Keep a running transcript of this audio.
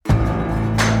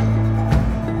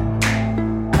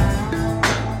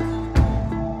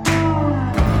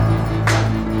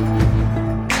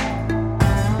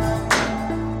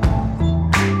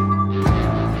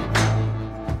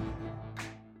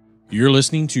You're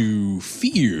listening to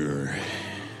Fear,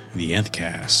 the Nth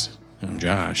Cast. I'm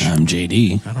Josh. I'm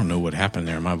JD. I don't know what happened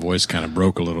there. My voice kind of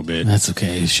broke a little bit. That's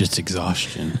okay. It's just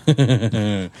exhaustion.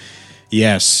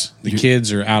 Yes, the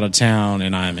kids are out of town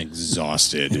and I'm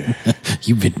exhausted.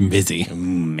 You've been busy.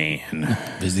 Man.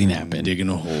 Busy napping. Digging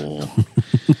a hole.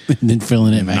 And then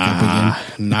filling it back up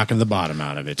again. Knocking the bottom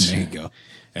out of it. There you go.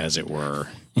 As it were.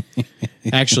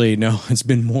 Actually, no, it's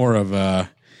been more of a,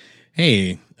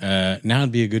 hey, now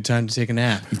would be a good time to take a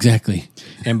nap. Exactly.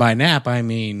 And by nap, I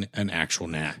mean an actual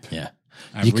nap. Yeah.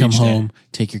 I've You come reached home,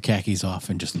 take your khakis off,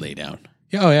 and just lay down.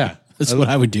 Oh, yeah. That's what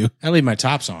I would do. I leave my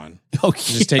tops on. Oh,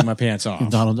 Just take my pants off.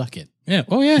 Donald Duck it. Yeah.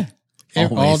 Oh, yeah.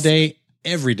 Always. All day,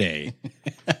 every day.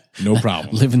 No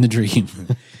problem. Living the dream.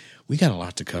 We got a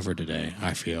lot to cover today,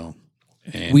 I feel.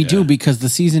 And, We do, because the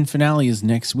season finale is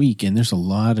next week, and there's a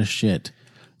lot of shit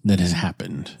that has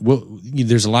happened. Well,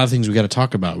 there's a lot of things we got to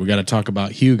talk about. We got to talk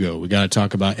about Hugo. We got to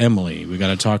talk about Emily. We got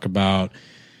to talk about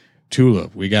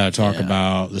Tulip. We got to talk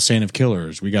about the Saint of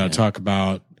Killers. We got to talk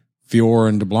about Fior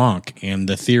and DeBlanc and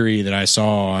the theory that I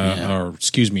saw,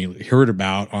 heard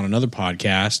about on another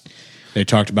podcast. They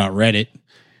talked about Reddit.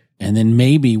 And then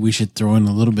maybe we should throw in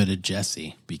a little bit of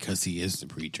Jesse, because he is the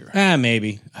preacher.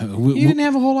 Maybe. He didn't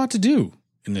have a whole lot to do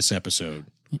in this episode.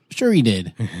 Sure he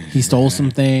did. He stole some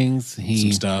things. He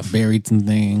Some stuff. buried some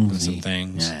things. Some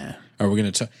things. Yeah. Are we going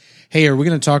to are we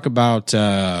going to talk about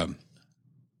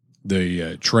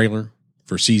the trailer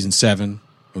for season 7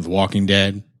 of The Walking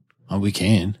Dead? Oh, we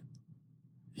can.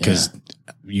 Because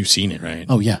you've seen it, right?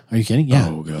 Oh, yeah. Are you kidding? Yeah.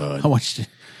 Oh, God. I watched it.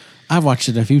 I've watched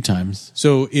it a few times.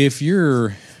 So if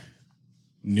you're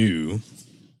new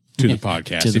to the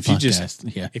podcast, To the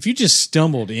if you just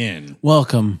stumbled in,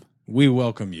 Welcome. we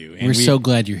welcome you. And We're so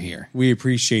glad you're here. we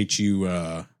appreciate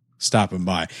you stopping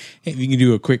by. Hey, if you can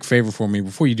do a quick favor for me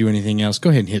before you do anything else, go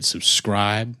ahead and hit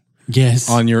subscribe Yes.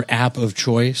 on your app of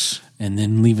choice. And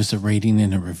then leave us a rating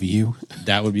and a review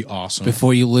That would be awesome.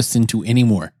 before you listen to any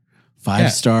more.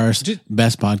 5 stars. Just-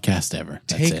 Best podcast ever.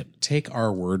 That's it. Take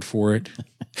our word for it.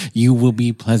 You will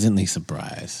be pleasantly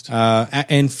surprised.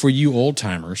 And for you old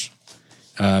timers,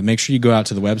 make sure you go out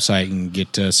to the website and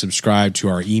get subscribed to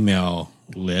our email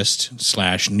list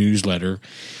 / newsletter.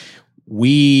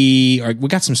 We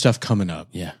got some stuff coming up.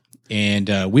 Yeah. And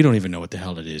we don't even know what the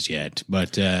hell it is yet.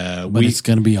 But It's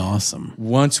going to be awesome.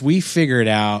 once we figure it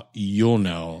out, you'll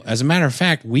know. As a matter of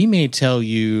fact, we may tell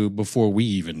you before we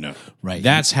even know. Right.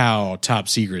 That's how top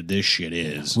secret this shit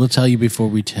is. We'll tell you before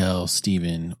we tell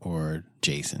Steven or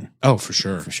Jason. Oh, for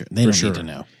sure. For sure. They don't need to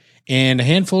know. And a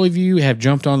handful of you have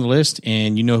jumped on the list,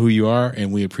 and you know who you are,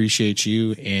 and we appreciate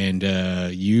you. And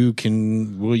you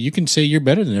can say you're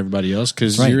better than everybody else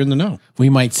because Right. you're in the know. We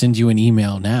might send you an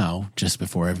email now just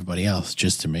before everybody else,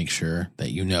 just to make sure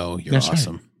that you know you're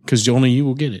awesome. Because only you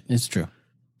will get it, It's true.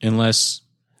 unless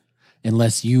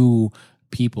You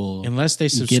people they get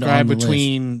subscribe on the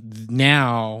between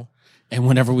now and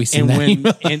whenever we send and that when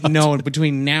email,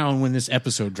 between now and when this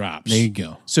episode drops. there you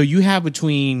go. So you have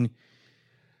between.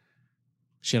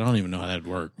 Shit, I don't even know how that'd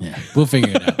work. Yeah, we'll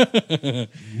figure it out.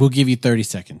 We'll give you 30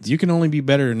 seconds. You can only be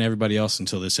better than everybody else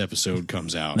until this episode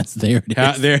comes out. There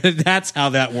it is. That's how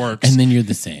that works. And then you're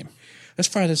the same. Let's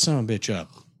fire this son of a bitch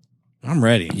up. I'm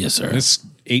ready. Yes, sir. This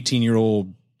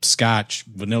 18-year-old Scotch,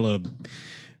 vanilla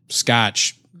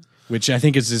Scotch, which I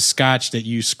think is this Scotch that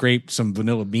you scraped some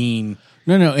vanilla bean.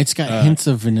 No, it's got hints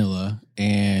of vanilla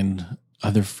and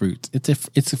other fruits. It's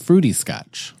a fruity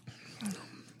Scotch.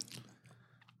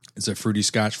 It's a fruity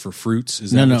Scotch for fruits.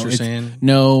 Is that what you're saying?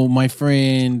 No, my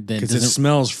friend that Because it doesn't.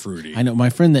 smells fruity. I know my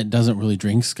friend that doesn't really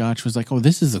drink Scotch was like, "Oh,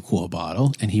 this is a cool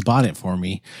bottle," and he bought it for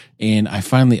me. And I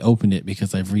finally opened it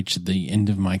because I've reached the end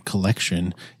of my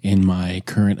collection in my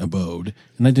current abode,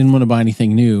 and I didn't want to buy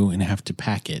anything new and have to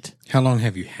pack it. How long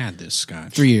have you had this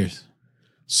Scotch? 3 years.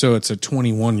 So it's a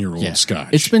 21-year-old Scotch.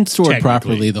 It's been stored technically.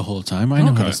 properly the whole time. I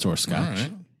know how Okay. to store Scotch.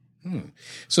 All right.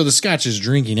 So the Scotch is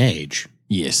drinking age.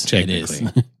 Yes, Technically.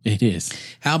 it is. It is.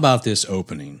 How about this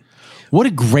opening? What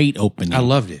a great opening! I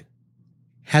loved it.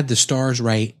 Had the stars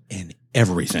right and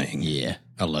everything. Yeah.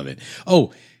 I love it.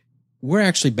 Oh, we're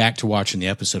actually back to watching the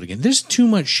episode again. There's too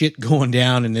much shit going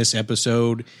down in this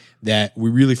episode that we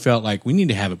really felt like we need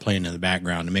to have it playing in the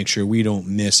background to make sure we don't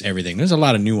miss everything. There's a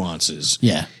lot of nuances.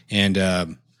 Yeah, And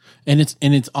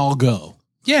it's all go.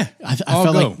 yeah, I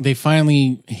felt like they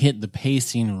finally hit the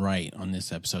pacing right on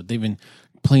this episode. They've been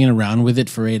playing around with it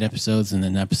for 8 episodes, and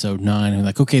then episode 9, we're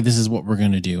like, okay, this is what we're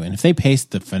going to do. And if they paced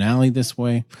the finale this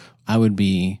way, I would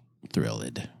be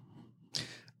thrilled.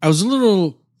 I was a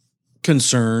little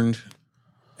concerned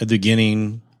at the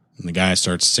beginning when the guy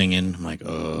starts singing. I'm like,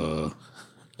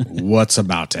 what's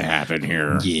about to happen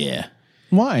here? Yeah.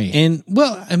 Why? And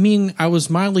well, I mean, I was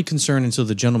mildly concerned until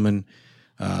the gentleman,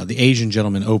 the Asian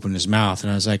gentleman, opened his mouth,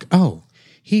 and I was like, "Oh,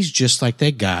 he's just like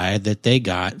that guy that they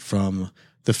got from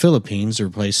the Philippines to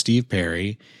replace Steve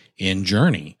Perry in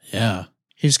Journey." Yeah.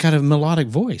 He's got a melodic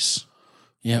voice.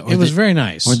 Yeah. It was very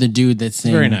nice. Or the dude that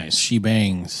sings very nice. She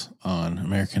Bangs on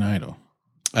American Idol.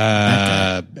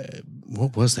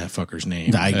 What was that fucker's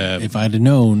name? If I'd have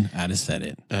known, I'd have said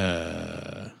it.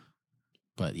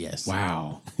 But yes.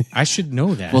 Wow. I should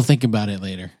know that. We'll think about it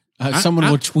later. Someone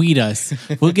will tweet us.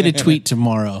 We'll get a tweet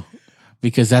tomorrow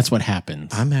because that's what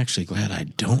happens. I'm actually glad I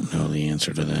don't know the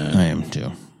answer to that. I am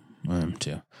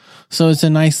too. So it's a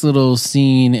nice little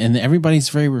scene, and everybody's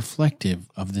very reflective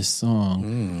of this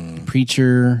song. The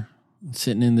preacher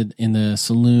sitting in the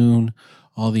saloon,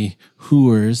 all the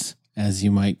hooers, as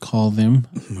you might call them,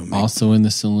 also in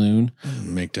the saloon.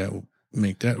 Make that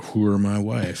whore my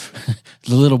wife.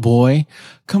 The little boy,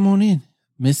 come on in,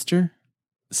 mister.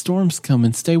 Storm's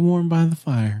coming. Stay warm by the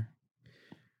fire.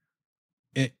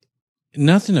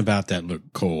 Nothing about that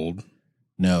looked cold.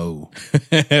 No.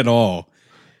 At all.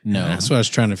 No. That's what I was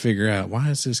trying to figure out. Why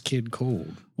is this kid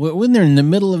cold? When they're in the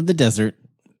middle of the desert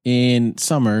in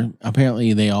summer,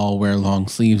 apparently they all wear long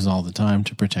sleeves all the time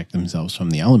to protect themselves from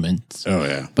the elements. Oh,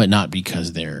 yeah. But not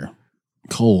because they're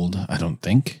cold, I don't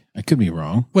think. I could be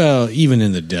wrong. Well, even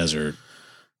in the desert,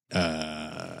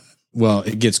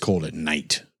 it gets cold at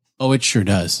night. Oh, it sure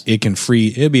does. It can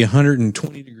it'd be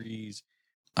 120 degrees.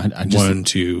 I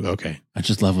just okay. I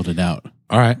just leveled it out.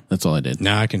 All right. That's all I did.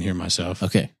 Now I can hear myself.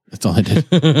 Okay. That's all I did.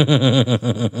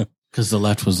 Because the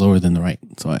left was lower than the right.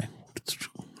 So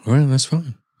Well, that's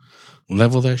fine.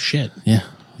 Level that shit. Yeah.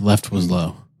 Left was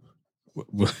low.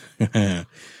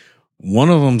 One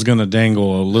of them's going to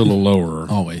dangle a little lower.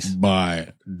 Always.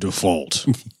 By default.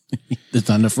 It's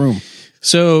on the room.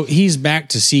 So he's back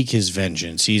to seek his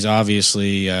vengeance. He's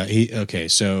obviously,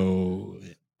 so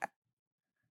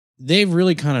they've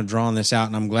really kind of drawn this out,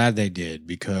 and I'm glad they did,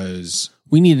 because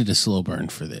we needed a slow burn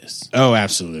for this. Oh,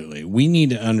 absolutely. We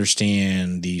need to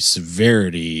understand the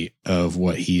severity of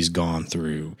what he's gone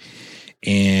through.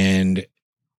 And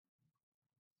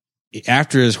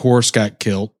after his horse got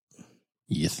killed,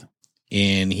 yes,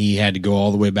 and he had to go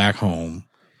all the way back home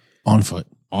on foot,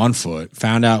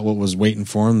 found out what was waiting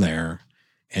for him there,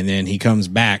 and then he comes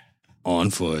back on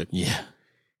foot. Yeah.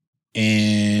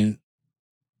 And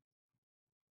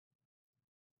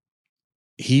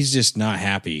he's just not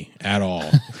happy at all.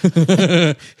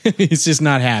 He's just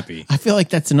not happy. I feel like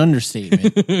that's an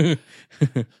understatement.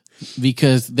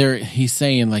 Because he's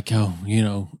saying like, oh,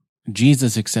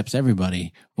 Jesus accepts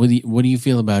everybody. What do you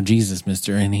feel about Jesus,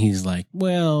 mister? And he's like,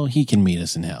 well, he can meet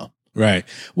us in hell. Right.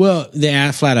 Well, they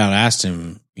flat out asked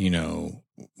him,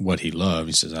 what he loved.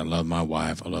 He says, I love my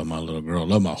wife. I love my little girl. I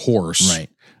love my horse. Right.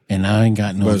 And I ain't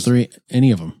got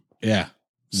any of them. Yeah.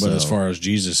 But as far as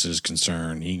Jesus is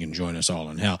concerned, he can join us all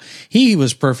in hell. He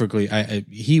was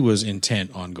he was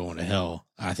intent on going to hell,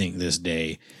 I think, this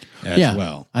day as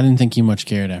well. I didn't think he much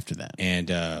cared after that. And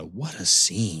what a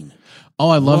scene. Oh,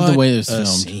 I love the way it was filmed.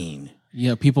 Scene.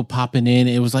 Yeah, people popping in.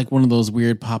 It was like one of those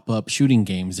weird pop-up shooting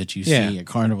games that you see at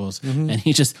carnivals. Mm-hmm. And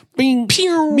he just bing,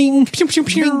 pew, bing, pew, pew,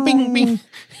 pew, bing, bing, bing.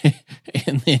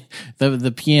 And then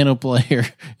the piano player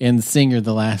and the singer,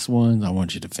 the last one, I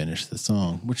want you to finish the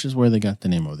song, which is where they got the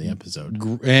name of the episode.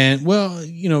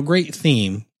 And, great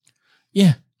theme.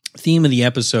 Yeah. Theme of the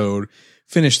episode,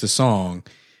 finish the song.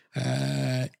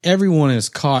 Everyone is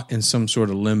caught in some sort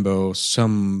of limbo,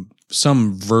 some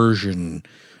version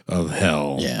of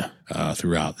hell. Yeah.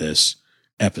 Throughout this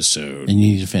episode. And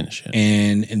you need to finish it.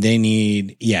 And they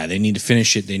need to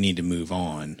finish it. They need to move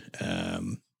on.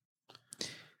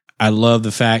 I love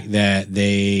the fact that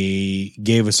they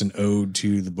gave us an ode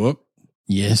to the book.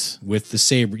 Yes. With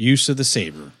the use of the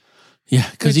saber.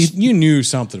 Yeah. Because you knew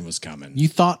something was coming. You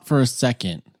thought for a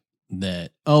second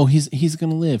that, he's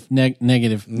going to live.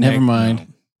 Negative. Never mind. No.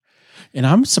 And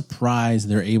I'm surprised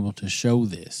they're able to show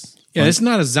this. Yeah, it's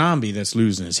not a zombie that's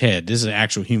losing his head. This is an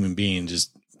actual human being,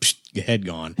 just head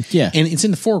gone. Yeah. And it's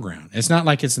in the foreground. It's not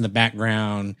like it's in the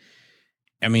background.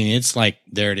 I mean, it's like,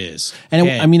 there it is. And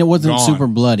it wasn't super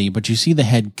bloody, but you see the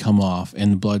head come off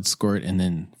and the blood squirt and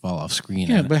then fall off screen.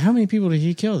 Yeah, but how many people did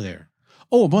he kill there?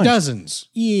 Oh, a bunch. Dozens.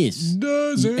 Yes.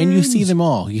 Dozens. And you see them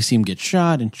all. You see them get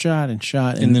shot and shot and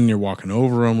shot. And then you're walking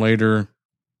over them later.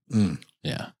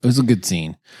 Yeah, it was a good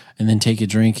scene. And then take a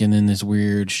drink, and then this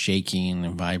weird shaking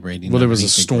and vibrating. Well, there was a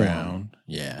storm. Ground.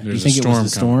 Yeah. There's you think it was a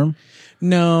storm?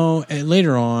 No.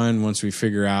 Later on, once we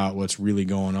figure out what's really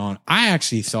going on, I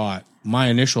actually thought, my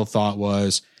initial thought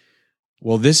was,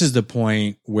 well, this is the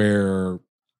point where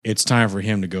it's time for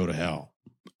him to go to hell.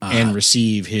 and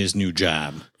receive his new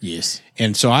job. Yes.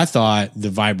 And so I thought the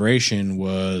vibration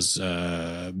was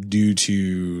due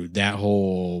to that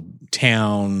whole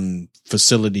town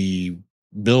facility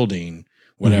building,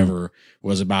 whatever,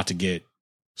 was about to get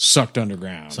sucked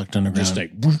underground. Just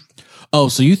like, oh,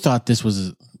 so you thought this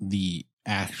was the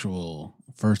actual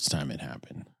first time it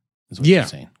happened? Is what you're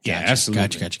saying. Yeah,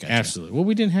 absolutely. Gotcha. Absolutely. Well,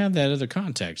 we didn't have that other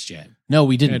context yet. No,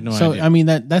 we didn't. No So idea. I mean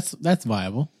that's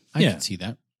viable. I can see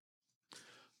that.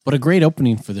 But a great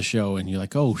opening for the show, and you're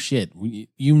like, oh shit,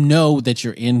 you know that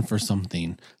you're in for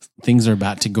something. Things are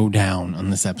about to go down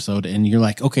on this episode, and you're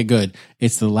like, okay, good.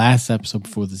 It's the last episode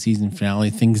before the season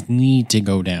finale. Things need to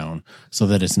go down so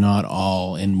that it's not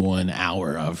all in 1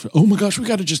 hour of, oh my gosh, we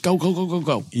got to just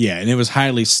go. Yeah, and it was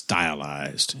highly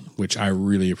stylized, which I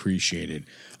really appreciated.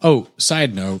 Oh,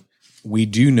 side note, we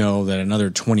do know that another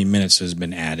 20 minutes has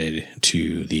been added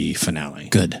to the finale.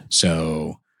 Good.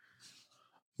 So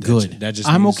good. That just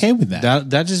I'm means, okay with that.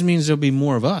 That just means there'll be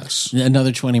more of us.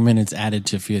 Another 20 minutes added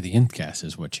to Fear the Nth Cast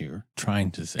is what you're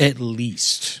trying to say. At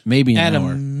least. Maybe an at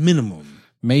hour. A minimum.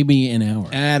 Maybe an hour.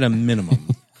 At a minimum.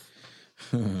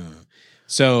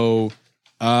 So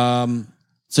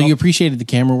you appreciated the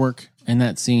camera work in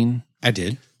that scene? I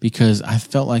did. Because I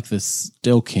felt like the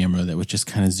still camera that was just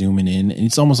kind of zooming in. And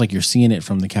it's almost like you're seeing it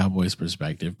from the Cowboys'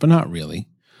 perspective, but not really.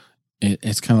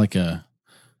 It's kind of like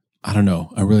I don't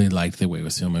know. I really liked the way it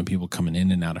was filming, people coming in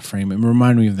and out of frame. It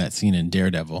reminded me of that scene in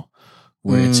Daredevil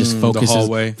where it just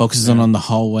focuses on the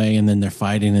hallway, and then they're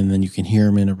fighting, and then you can hear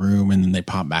them in a room, and then they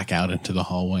pop back out into the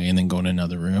hallway and then go in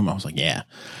another room. I was like, yeah,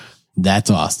 that's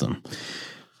awesome.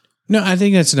 No, I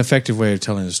think that's an effective way of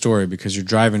telling the story because you're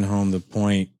driving home the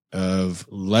point of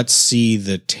let's see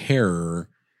the terror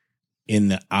in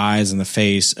the eyes and the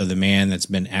face of the man that's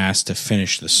been asked to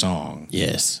finish the song.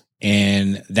 Yes.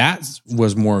 And that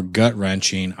was more gut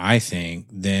wrenching, I think,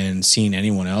 than seeing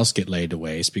anyone else get laid to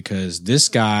waste because this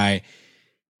guy,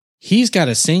 he's got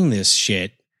to sing this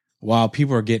shit while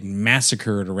people are getting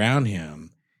massacred around him.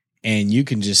 And you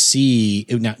can just see,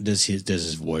 does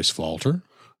his voice falter?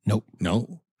 Nope.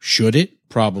 No. Should it?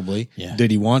 Probably. Yeah.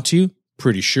 Did he want to?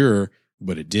 Pretty sure,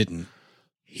 but it didn't.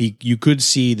 You could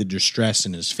see the distress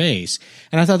in his face.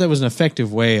 And I thought that was an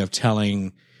effective way of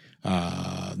telling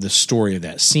the story of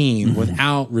that scene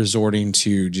without resorting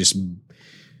to just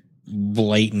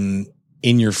blatant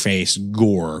in your face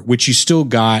gore, which you still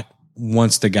got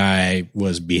once the guy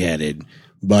was beheaded.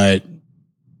 But,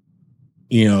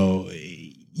 you know,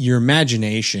 your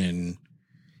imagination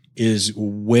is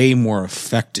way more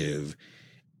effective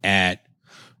at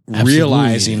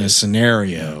realizing a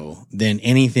scenario than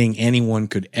anything anyone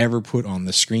could ever put on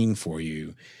the screen for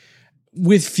you.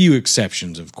 With few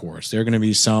exceptions, of course. There are going to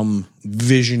be some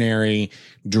visionary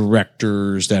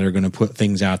directors that are going to put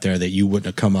things out there that you wouldn't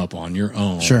have come up on your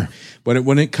own. Sure. But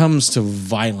when it comes to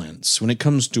violence, when it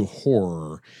comes to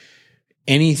horror,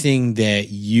 anything that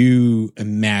you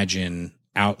imagine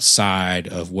outside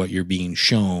of what you're being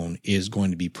shown is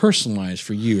going to be personalized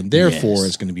for you, and therefore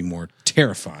is going to be more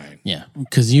terrifying. Yeah,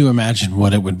 because you imagine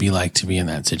what it would be like to be in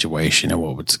that situation and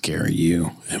what would scare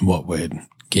you and what would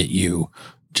get you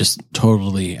just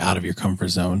totally out of your comfort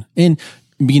zone, and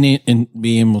being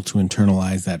able to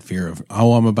internalize that fear of,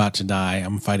 oh, I'm about to die,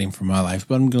 I'm fighting for my life,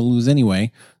 but I'm going to lose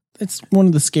anyway. That's one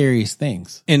of the scariest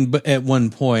things. But at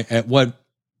one point, at what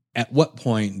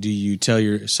point do you tell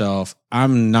yourself,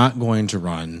 I'm not going to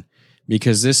run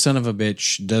because this son of a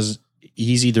bitch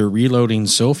he's either reloading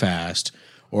so fast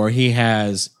or he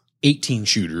has 18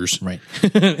 shooters, right?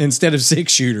 Instead of 6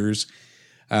 shooters.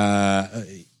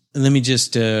 Let me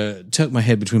just tuck my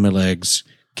head between my legs,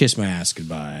 kiss my ass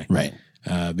goodbye. Right.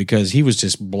 Because he was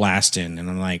just blasting, and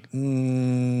I'm like,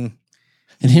 and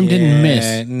him didn't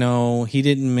miss. No, he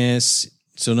didn't miss.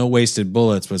 So no wasted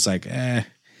bullets, but it's like,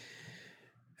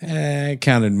 I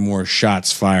counted more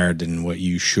shots fired than what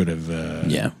you should have.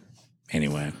 Yeah.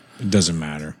 Anyway, it doesn't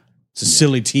matter. It's a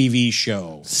silly TV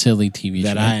show.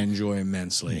 That I enjoy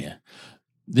immensely. Yeah.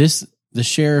 The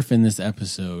sheriff in this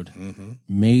episode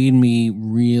made me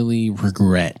really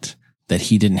regret that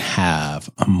he didn't have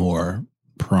a more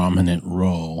prominent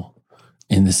role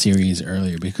in the series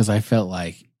earlier, because I felt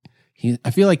like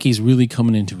I feel like he's really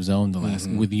coming into his own the last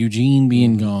with Eugene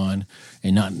being gone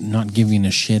and not giving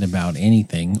a shit about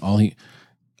anything.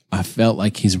 I felt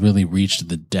like he's really reached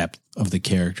the depth of the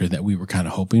character that we were kind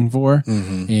of hoping for.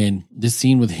 And this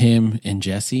scene with him and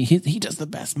Jesse, he does the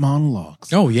best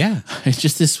monologues. Oh yeah. It's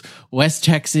just this West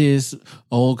Texas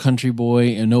old country boy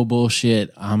and no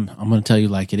bullshit. I'm going to tell you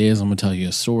like it is. I'm going to tell you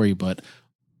a story, but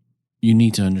you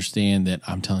need to understand that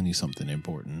I'm telling you something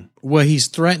important. Well, he's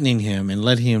threatening him and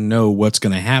letting him know what's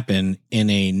going to happen in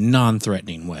a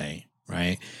non-threatening way,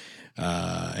 right?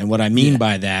 And what I mean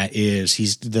by that is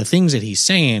the things that he's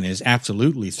saying is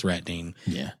absolutely threatening.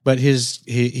 Yeah. But he's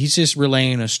just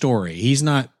relaying a story. He's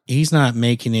not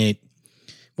making it.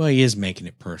 Well, he is making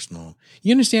it personal.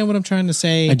 You understand what I'm trying to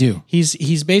say? I do. He's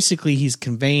just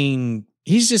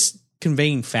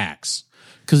conveying facts.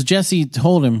 Because Jesse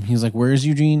told him, he's like, "Where's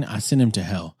Eugene? I sent him to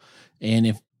hell." And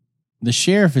if the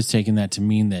sheriff is taking that to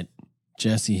mean that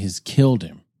Jesse has killed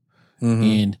him,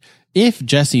 and if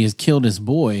Jesse has killed his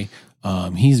boy,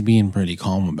 he's being pretty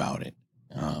calm about it,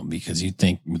 because you'd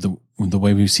think with the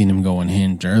way we've seen him go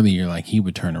unhinged earlier, like he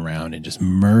would turn around and just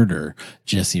murder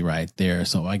Jesse right there.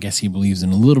 So I guess he believes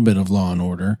in a little bit of law and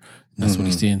order. That's what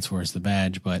he stands for, is the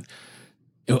badge. But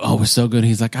it was so good.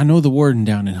 He's like, "I know the warden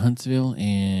down in Huntsville,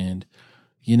 and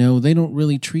they don't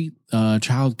really treat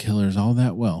child killers all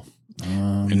that well."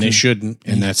 And they shouldn't,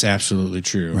 and that's absolutely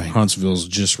true. Right. Huntsville's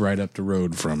just right up the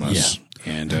road from us. Yeah.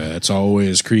 And it's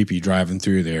always creepy driving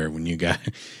through there when you got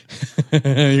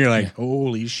you're like,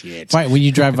 holy shit. Right, when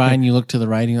you drive by and you look to the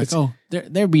right and you're like, oh,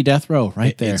 there'd be Death Row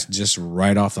right there. It's just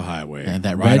right off the highway.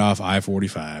 Yeah, right off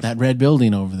I-45. That red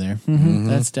building over there.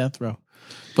 That's Death Row.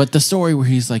 But the story where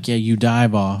he's like, yeah, you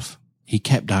dive off. He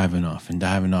kept diving off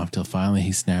till finally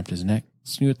he snapped his neck.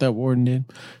 See what that warden did?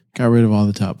 Got rid of all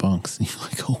the top bunks. And you're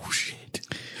like, oh shit.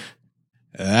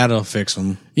 That'll fix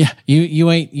them. Yeah,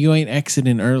 you ain't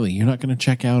exiting early. You're not going to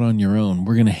check out on your own.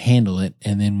 We're going to handle it,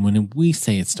 and then when we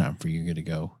say it's time for you to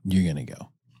go, you're going to go.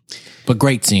 But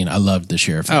great scene. I loved the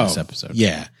sheriff in this episode.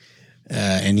 Yeah,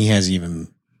 and he has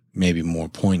even maybe more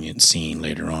poignant scene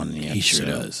later on in the episode. He sure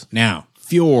does. Now,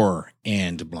 Fior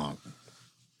and DeBlanc.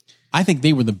 I think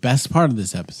they were the best part of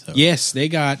this episode. Yes, they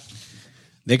got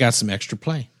some extra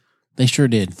play. They sure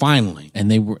did. Finally. And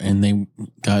they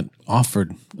got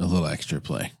offered a little extra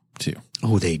play too.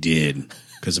 Oh, they did.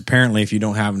 Because apparently if you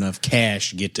don't have enough cash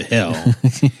to get to hell,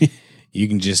 you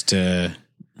can just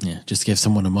just give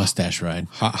someone a mustache ride.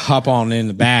 Hop on in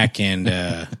the back and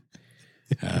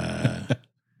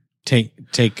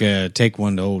take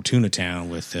one to old Tuna Town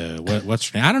with what's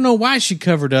her name? I don't know why she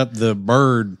covered up the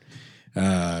bird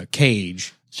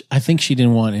cage. I think she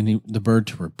didn't want the bird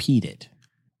to repeat it.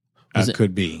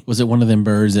 Could be. Was it one of them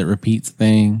birds that repeats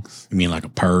things? You mean like a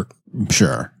pert?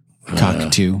 Sure.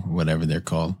 Cockatoo, whatever they're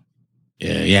called.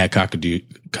 Yeah, cockadoos.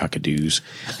 Cockadoo.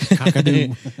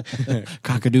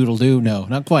 Cockadoodle-doo. No,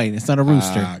 not quite. It's not a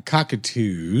rooster.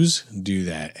 Cockatoos do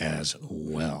that as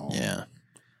well. Yeah.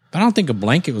 But I don't think a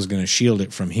blanket was going to shield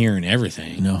it from hearing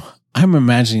everything. No. I'm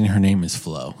imagining her name is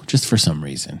Flo, just for some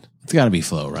reason. It's got to be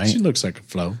Flo, right? She looks like a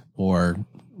Flo. Or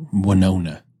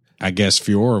Winona. I guess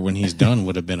Fior, when he's done,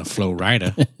 would have been a Flo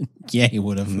Rida. Yeah, he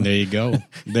would have. There you go.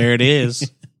 There it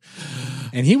is.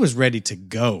 And he was ready to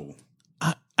go.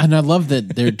 And I love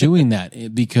that they're doing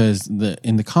that because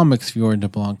in the comics, Fior and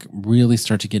DeBlanc really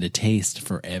start to get a taste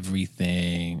for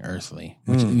everything earthly.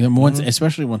 Which,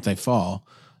 especially once they fall,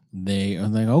 they are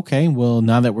like, okay, well,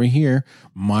 now that we're here,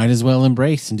 might as well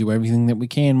embrace and do everything that we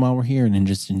can while we're here and then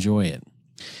just enjoy it.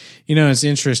 It's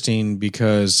interesting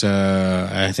because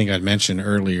I think I'd mentioned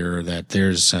earlier that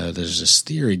there's this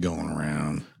theory going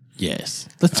around. Yes.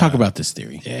 Let's talk about this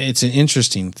theory. It's an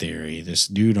interesting theory. This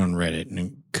dude on Reddit,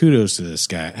 and kudos to this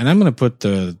guy. And I'm going to put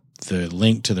the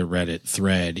link to the Reddit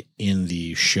thread in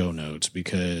the show notes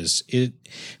because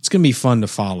it's going to be fun to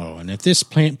follow. And if this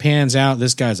pans out,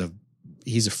 this guy's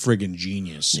he's a friggin'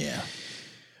 genius. Yeah.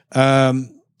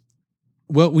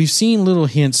 Well, we've seen little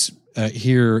hints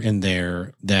here and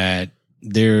there that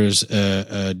there's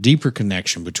a deeper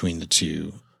connection between the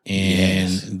two,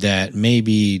 and that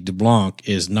maybe DeBlanc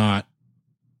is not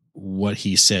what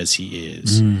he says he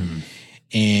is.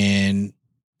 And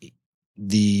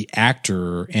the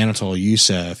actor Anatol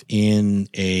Yusef in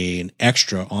an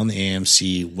extra on the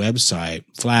AMC website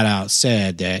flat out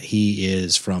said that he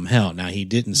is from hell. Now, he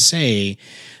didn't say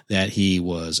that he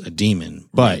was a demon,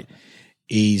 but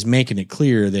he's making it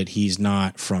clear that he's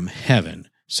not from heaven.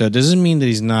 So it doesn't mean that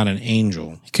he's not an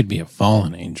angel. He could be a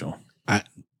fallen angel.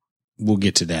 We'll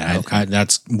get to that. Okay.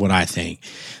 That's what I think.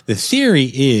 The theory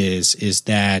is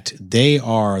that they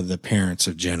are the parents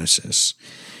of Genesis,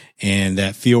 and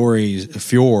that Fior, is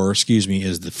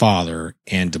the father,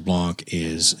 and DeBlanc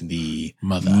is the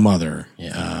mother.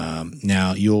 Yeah.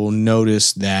 Now you'll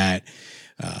notice that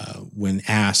when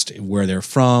asked where they're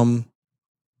from,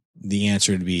 the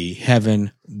answer would be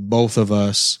heaven. Both of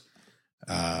us.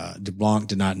 DeBlanc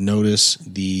did not notice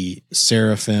the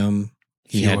seraphim.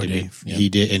 He had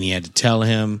to tell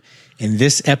him. In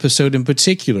this episode in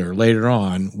particular, later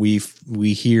on, we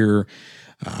hear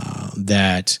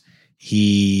that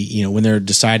he, when they're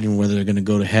deciding whether they're going to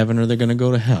go to heaven or they're going to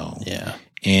go to hell. Yeah.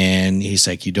 And he's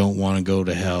like, you don't want to go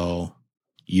to hell.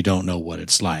 you don't know what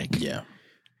it's like. Yeah.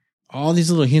 All these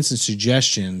little hints and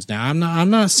suggestions. Now, I'm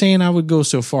not saying I would go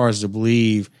so far as to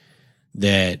believe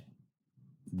that's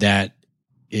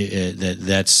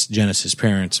Genesis'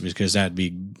 parents, because that'd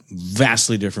be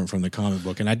vastly different from the comic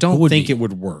book, and I don't think it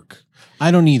would work.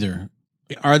 I don't either.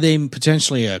 Are they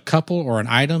potentially a couple or an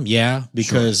item? Yeah,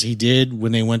 because he did,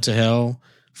 when they went to hell,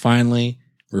 finally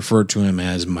referred to him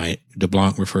as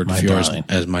DeBlanc referred to Fiora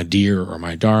as my dear or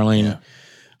my darling.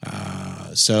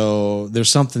 Yeah. So there's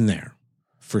something there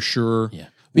for sure. Yeah.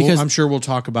 Because I'm sure we'll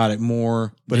talk about it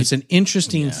more, but it's an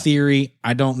interesting theory.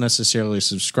 I don't necessarily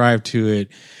subscribe to it,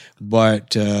 but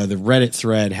the Reddit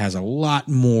thread has a lot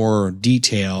more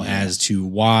detail as to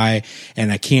why,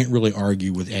 and I can't really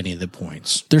argue with any of the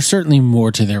points. There's certainly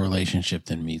more to their relationship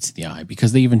than meets the eye,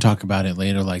 because they even talk about it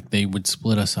later, like they would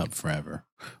split us up forever.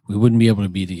 We wouldn't be able to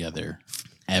be together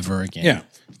ever again. Yeah.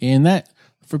 And that,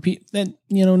 for people, that,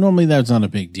 normally that's not a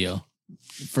big deal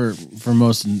for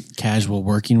most casual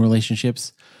working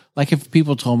relationships. Like if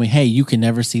people told me, hey, you can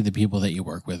never see the people that you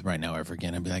work with right now ever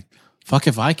again, I'd be like, fuck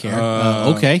if I care.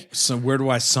 Okay. So where do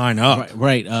I sign up?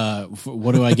 Right.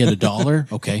 What do I get,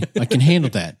 $1? Okay. I can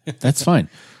handle that. That's fine.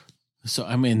 So,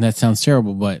 I mean, that sounds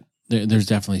terrible, but there's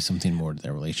definitely something more to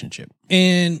their relationship.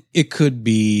 And it could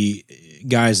be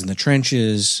guys in the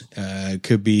trenches. It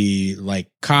could be like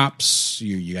cops.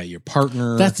 You got your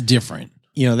partner. That's different.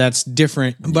 That's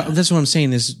different. But that's what I'm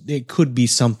saying is it could be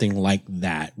something like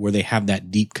that, where they have that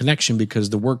deep connection, because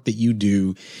the work that you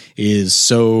do is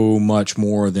so much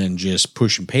more than just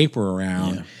pushing paper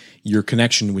around. Yeah. Your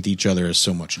connection with each other is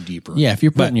so much deeper. Yeah. If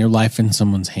you're putting your life in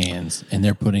someone's hands and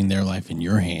they're putting their life in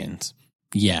your hands,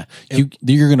 you're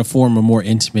going to form a more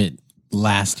intimate,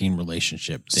 lasting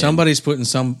relationship. Somebody's putting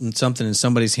something in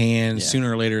somebody's hands. Sooner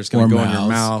or later, it's going to go in your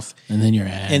mouth, and then your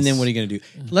ass. And then what are you going to do?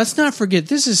 Let's not forget,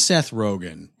 this is Seth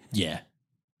Rogen. Yeah.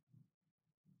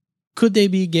 Could they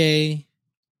be gay?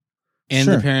 And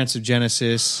the parents of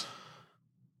Genesis,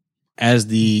 as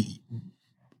the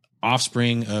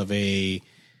offspring of a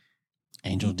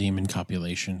angel demon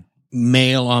copulation.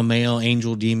 Male on male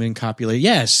angel demon copulate.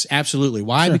 Yes, absolutely.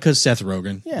 Why? Sure. Because Seth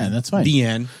Rogen. Yeah, that's fine. The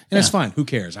end. And that's fine. Who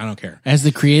cares? I don't care. As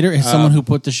the creator, as someone who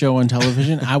put the show on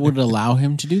television, I would allow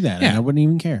him to do that. And I wouldn't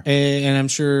even care. And I'm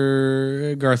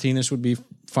sure Garth Ennis would be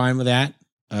fine with that.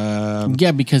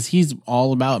 Because he's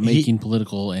all about making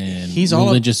political and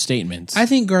religious statements. I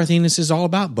think Garth Ennis is all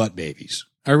about butt babies.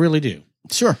 I really do.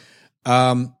 Sure.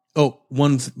 One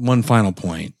final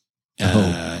point.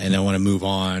 And I want to move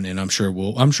on, and I'm sure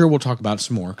we'll talk about it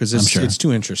some more, because it's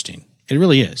too interesting. It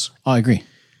really is. Oh, I agree.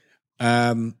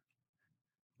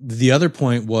 The other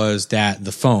point was that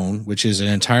the phone, which is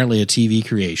entirely a TV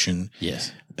creation,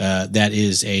 yes, that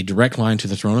is a direct line to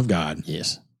the throne of God.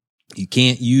 Yes, you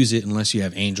can't use it unless you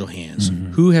have angel hands.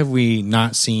 Mm-hmm. Who have we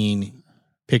not seen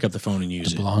pick up the phone and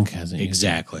use it? Blanc hasn't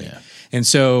exactly. Used it. Yeah. And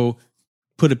so,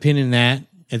 put a pin in that.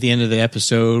 At the end of the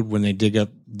episode, when they dig up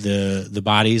the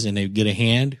bodies and they get a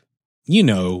hand,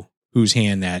 whose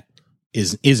hand that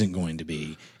isn't going to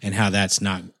be, and how that's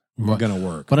not going to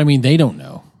work. But I mean, they don't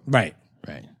know, right?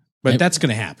 But that's going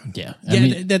to happen. Yeah, I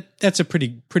mean, that's a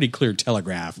pretty clear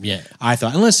telegraph. Yeah, I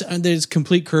thought, unless there's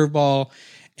complete curveball,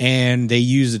 and they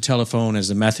use the telephone as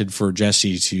a method for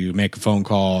Jesse to make a phone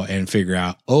call and figure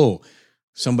out,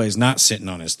 somebody's not sitting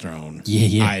on his throne.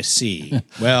 Yeah. I see.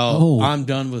 Well, I'm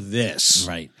done with this.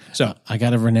 Right. So I got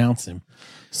to renounce him.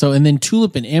 So, and then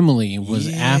Tulip and Emily was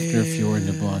after Fiora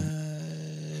de Blanc.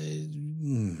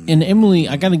 And Emily,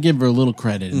 I got to give her a little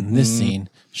credit in this scene.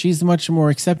 She's much more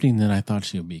accepting than I thought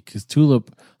she would be, because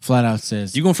Tulip flat out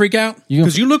says, "You gonna freak out?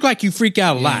 Because you look like you freak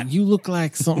out a lot. You look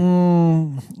like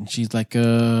something." And she's like,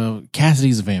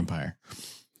 "Cassidy's a vampire."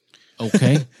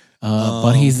 Okay.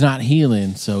 But he's not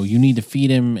healing, so you need to feed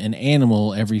him an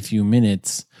animal every few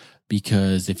minutes,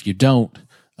 because if you don't,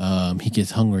 he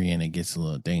gets hungry and it gets a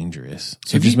little dangerous.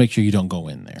 So just make sure you don't go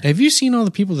in there. Have you seen all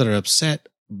the people that are upset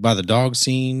by the dog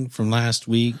scene from last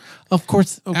week? Of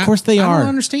course they are. I don't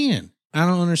understand.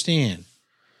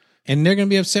 And they're going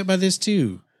to be upset by this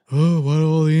too. Oh, why do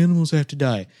all the animals have to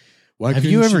die? Have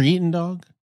you ever eaten dog?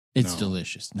 It's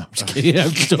delicious. No, I'm just kidding.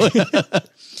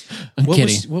 I'm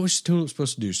kidding. What was Tulip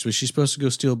supposed to do? Was she supposed to go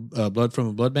steal blood from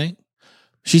a blood bank?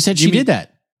 She said she did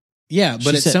that. Yeah,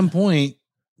 but at some point,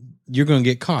 you're going to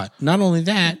get caught. Not only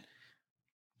that,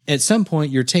 at some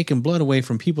point, you're taking blood away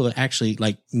from people that actually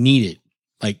need it,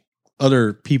 like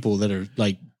other people that are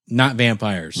not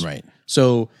vampires. Right.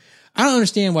 So I don't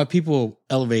understand why people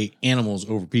elevate animals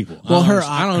over people. Well,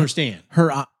 I don't understand.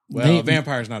 A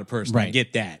vampire's not a person. Right. I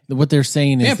get that. What they're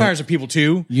saying is vampires are people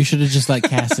too. You should have just let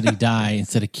Cassidy die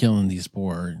instead of killing these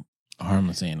poor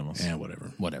harmless animals. Yeah,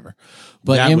 whatever.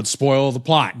 But That would spoil the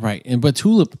plot. right. But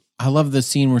Tulip, I love the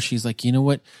scene where she's like, you know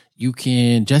what?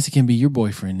 Jesse can be your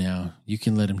boyfriend now. You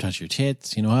can let him touch your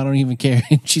tits. I don't even care.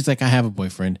 And she's like, I have a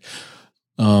boyfriend.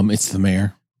 It's the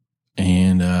mayor.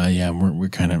 And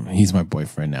he's my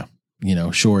boyfriend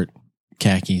now. Short,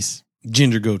 khakis,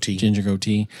 Ginger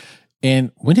goatee.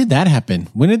 And when did that happen?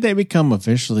 When did they become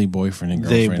officially boyfriend and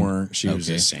girlfriend? They weren't. She was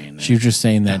just saying that. She was just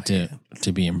saying that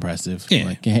to be impressive. Yeah.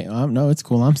 Like, hey, no, it's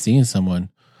cool. I'm seeing someone.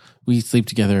 We sleep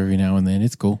together every now and then.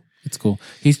 It's cool.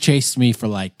 He's chased me for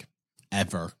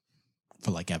ever.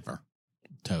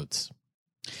 Totes.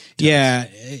 Yeah.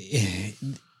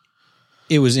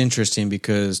 It was interesting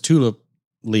because Tulip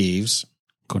leaves.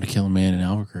 Go to kill a man in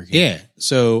Albuquerque. Yeah.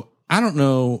 So I don't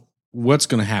know what's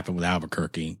going to happen with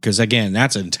Albuquerque because, again,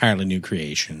 that's an entirely new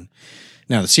creation.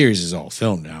 Now, the series is all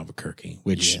filmed in Albuquerque,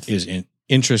 which is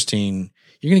interesting.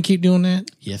 You're going to keep doing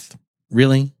that? Yes.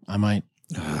 Really? I might.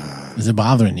 Is it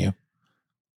bothering you?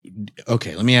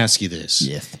 Okay, let me ask you this.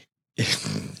 Yes.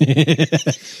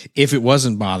 If it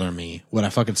wasn't bothering me, would I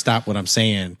fucking stop what I'm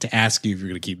saying to ask you if you're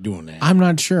going to keep doing that? I'm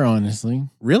not sure, honestly.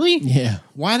 Really? Yeah.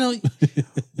 Why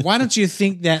don't you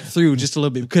think that through just a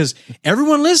little bit? Because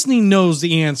everyone listening knows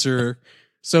the answer,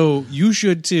 so you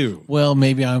should too. Well,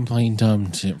 maybe I'm playing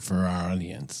dumb for our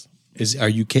audience. Are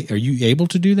you able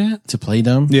to do that? To play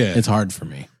dumb? Yeah. It's hard for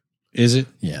me. Is it?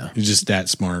 Yeah. You're just that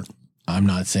smart. I'm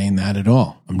not saying that at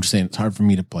all. I'm just saying it's hard for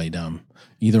me to play dumb.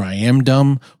 Either I am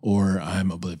dumb or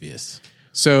I'm oblivious.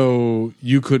 So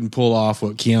you couldn't pull off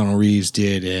what Keanu Reeves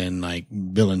did in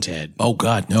Bill and Ted. Oh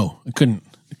God, no. I couldn't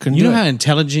You know how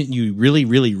intelligent you really,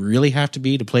 really, really have to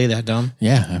be to play that dumb?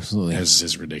 Yeah, absolutely. This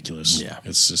is ridiculous. Yeah.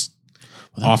 It's just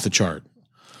off the chart.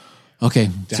 Okay.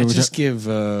 So just give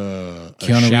a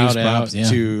Keanu shout Reeves out props, yeah.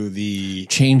 to the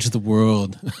change the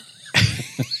world.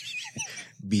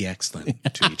 be excellent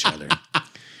to each other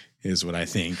is what I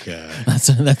think.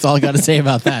 That's all I got to say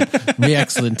about that. Be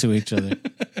excellent to each other.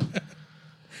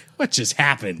 What just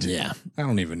happened? Yeah. I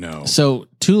don't even know. So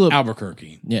Tulip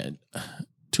Albuquerque. Yeah.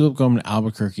 Tulip going to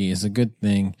Albuquerque is a good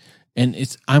thing. And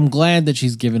I'm glad that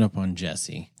she's given up on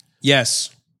Jesse.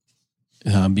 Yes.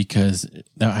 Because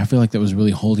I feel like that was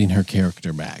really holding her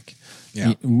character back.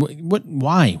 Yeah.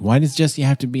 Why? Why does Jesse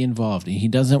have to be involved? He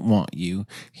doesn't want you.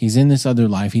 He's in this other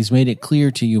life. He's made it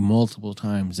clear to you multiple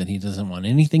times that he doesn't want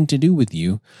anything to do with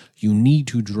you. You need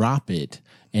to drop it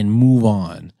and move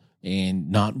on and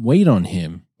not wait on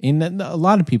him. And a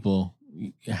lot of people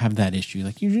have that issue.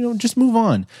 Just move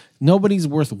on. Nobody's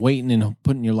worth waiting and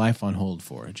putting your life on hold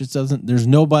for. It just doesn't. There's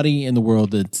nobody in the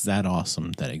world that's that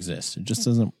awesome that exists. It just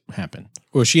doesn't happen.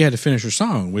 Well, she had to finish her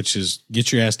song, which is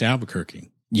 "Get Your Ass to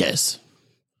Albuquerque." Yes.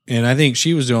 And I think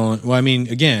she was the only. Well, I mean,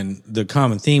 again, the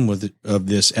common theme of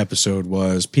this episode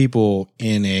was people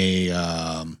in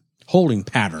a holding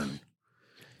pattern.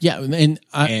 Yeah, and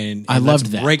I loved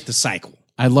that. Break the cycle.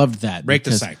 I loved that. Break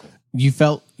the cycle. You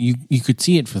felt you could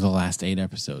see it for the last 8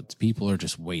 episodes. People are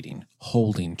just waiting,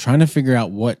 holding, trying to figure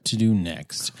out what to do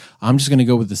next. I'm just going to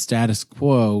go with the status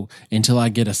quo until I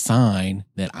get a sign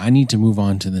that I need to move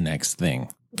on to the next thing.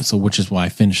 So, which is why I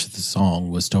finished the song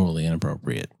was totally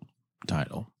inappropriate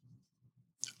title.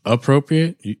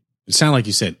 Appropriate? It sounded like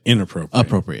you said inappropriate.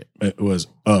 Appropriate. It was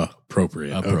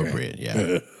appropriate. Appropriate, okay.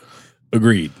 Yeah.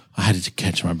 Agreed. I had to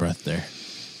catch my breath there.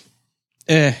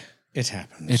 It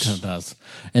happens. It does.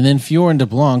 And then Fior and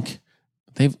DeBlanc,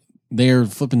 they're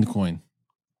flipping the coin.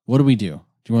 What do we do?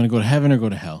 Do you want to go to heaven or go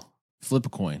to hell? Flip a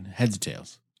coin. Heads or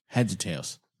tails? Heads or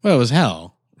tails? Well, it was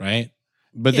hell, right?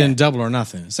 But then double or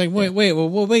nothing. It's like, wait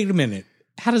a minute.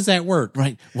 How does that work?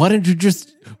 Right. Why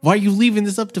are you leaving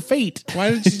this up to fate?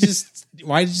 Why did you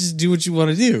just do what you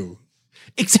want to do?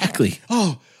 Exactly.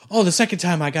 Oh, the second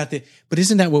time I got the, but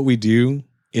isn't that what we do?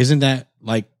 Isn't that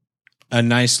like a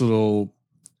nice little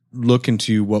look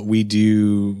into what we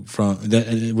do from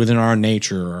within our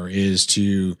nature is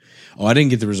to, I didn't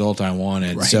get the result I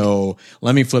wanted. Right. So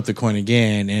let me flip the coin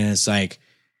again. And it's like,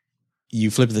 you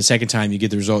flip it the second time, you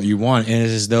get the result you want, and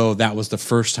it's as though that was the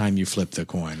first time you flipped the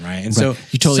coin, right? And so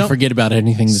you totally forget about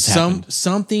anything that's happened.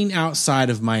 Something outside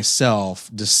of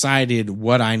myself decided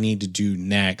what I need to do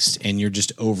next, and you're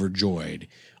just overjoyed.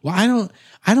 Well, I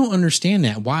don't understand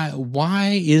that.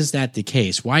 Why is that the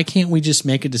case? Why can't we just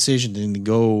make a decision and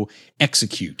go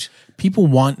execute? People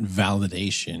want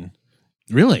validation.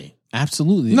 Really?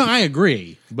 Absolutely. No, I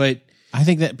agree, but I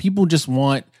think that people just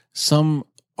want some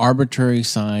arbitrary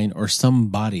sign or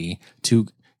somebody to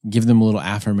give them a little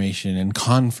affirmation and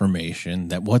confirmation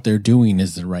that what they're doing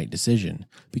is the right decision.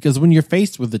 Because when you're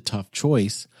faced with a tough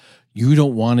choice, you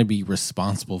don't want to be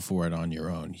responsible for it on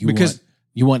your own.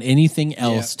 You want anything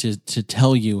else to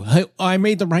tell you, hey, I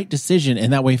made the right decision.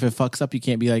 And that way, if it fucks up, you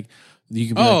can't be like, you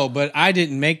can be like, but I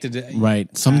didn't make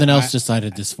right. Something else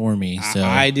decided this for me. So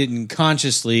I didn't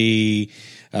consciously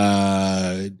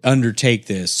undertake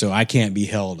this, so I can't be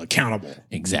held accountable.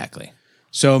 Exactly.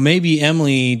 So maybe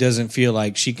Emily doesn't feel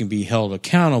like she can be held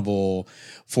accountable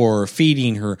for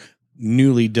feeding her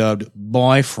newly dubbed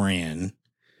boyfriend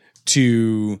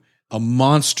to a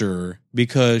monster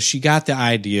because she got the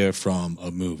idea from a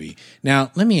movie.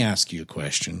 Now, let me ask you a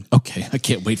question. Okay, I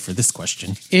can't wait for this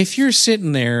question. If you're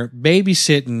sitting there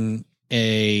babysitting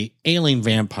a alien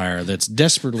vampire that's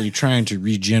desperately trying to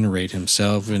regenerate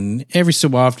himself, and every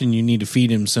so often you need to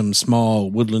feed him some small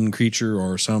woodland creature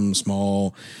or some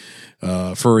small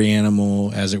furry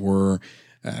animal, as it were,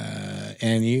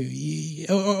 and you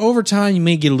over time you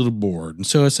may get a little bored, and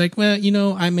so it's like, well,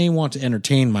 I may want to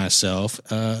entertain myself.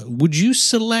 Would you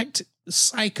select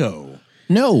Psycho?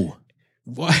 No.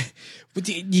 Why?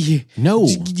 No.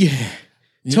 Yeah.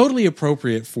 Totally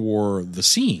appropriate for the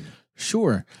scene.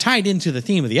 Sure. Tied into the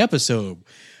theme of the episode.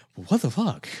 What the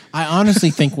fuck? I honestly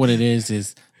think what it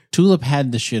is Tulip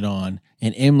had the shit on,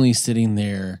 and Emily's sitting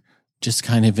there just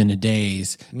kind of in a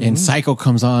daze, and Psycho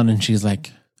comes on, and she's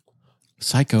like,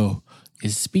 Psycho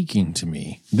is speaking to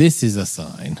me. This is a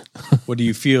sign. What do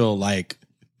you feel like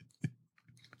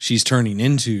she's turning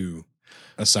into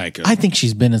a psycho? I think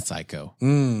she's been a psycho.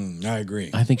 I agree.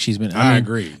 I think she's been. I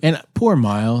agree. And poor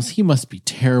Miles, he must be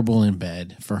terrible in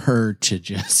bed for her to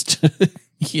just,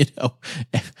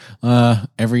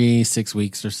 every 6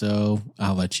 weeks or so,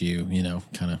 I'll let you,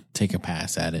 kind of take a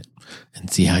pass at it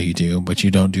and see how you do. But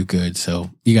you don't do good, so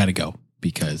you got to go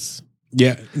because.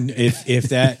 Yeah,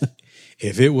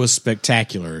 if it was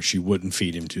spectacular, she wouldn't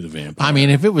feed him to the vampire. I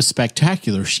mean, if it was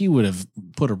spectacular, she would have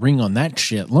put a ring on that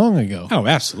shit long ago. Oh,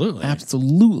 absolutely.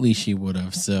 Absolutely she would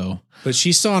have, so. But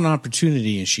she saw an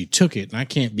opportunity and she took it, and I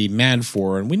can't be mad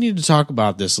for her. And we need to talk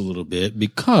about this a little bit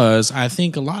because I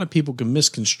think a lot of people can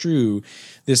misconstrue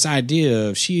this idea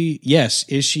of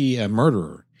is she a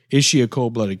murderer? Is she a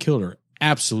cold-blooded killer?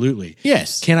 Absolutely.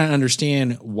 Yes. Can I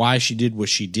understand why she did what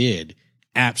she did?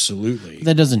 Absolutely.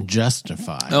 That doesn't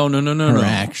justify her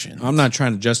actions. I'm not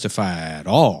trying to justify it at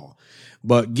all.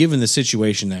 But given the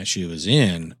situation that she was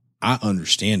in, I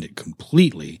understand it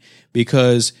completely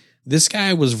because this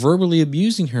guy was verbally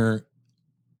abusing her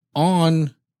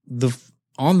on the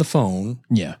phone.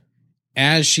 Yeah.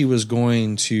 As she was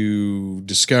going to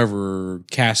discover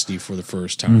Cassidy for the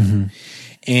first time. Mm-hmm.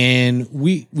 And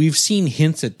we've seen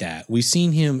hints at that. We've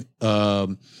seen him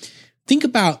think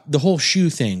about the whole shoe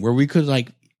thing where we could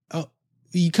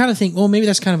you kind of think, well, maybe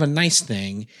that's kind of a nice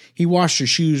thing. He washed her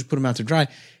shoes, put them out to dry.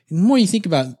 And the more you think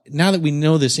about, now that we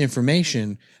know this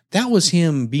information, that was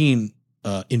him being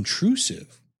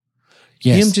intrusive.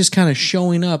 Yes. Him just kind of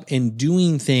showing up and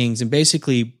doing things and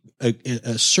basically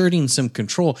asserting some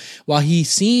control while he's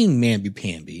seeing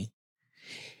mamby-pamby.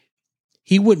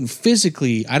 He wouldn't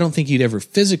physically, I don't think he'd ever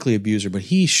physically abuse her, but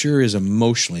he sure is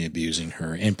emotionally abusing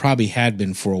her and probably had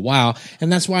been for a while. And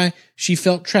that's why she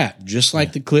felt trapped, just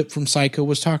like the clip from Psycho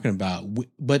was talking about.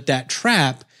 But that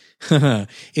trap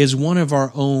is one of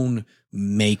our own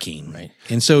making. Right.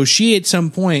 And so she at some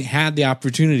point had the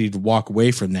opportunity to walk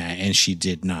away from that, and she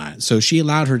did not. So she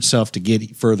allowed herself to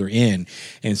get further in.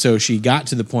 And so she got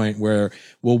to the point where,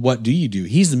 well, what do you do?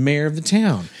 He's the mayor of the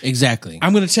town. Exactly.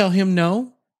 I'm going to tell him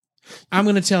no. I'm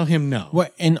going to tell him no. Well,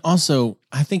 and also,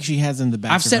 I think she has in the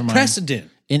back I've of her set mind,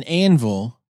 precedent. in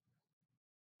Anvil,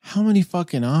 how many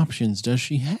fucking options does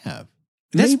she have?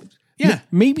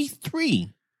 Maybe 3.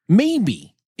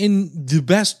 Maybe. In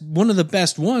one of the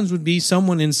best ones would be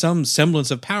someone in some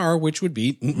semblance of power, which would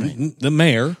be the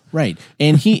mayor. Right.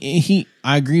 And he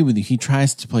I agree with you. He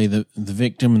tries to play the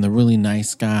victim and the really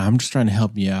nice guy. I'm just trying to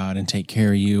help you out and take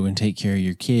care of you and take care of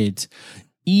your kids.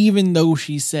 Even though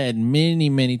she said many,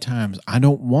 many times, I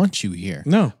don't want you here.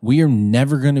 No. We are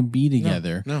never going to be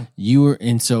together. No.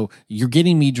 And so you're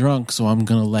getting me drunk, so I'm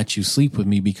going to let you sleep with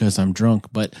me because I'm drunk.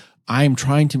 But I'm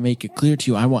trying to make it clear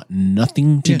to you, I want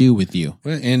nothing to do with you.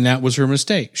 And that was her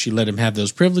mistake. She let him have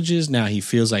those privileges. Now he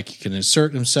feels like he can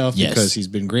assert himself because he's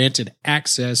been granted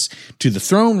access to the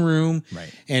throne room.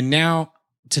 Right. And now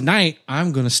tonight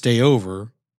I'm going to stay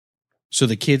over so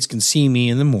the kids can see me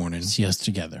in the morning. See us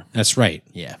together. That's right.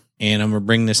 Yeah. And I'm going to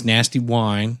bring this nasty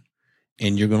wine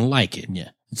and you're going to like it. Yeah.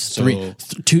 It's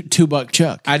 $2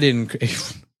 Chuck. I didn't,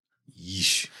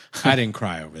 yeesh, I didn't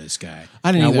cry over this guy.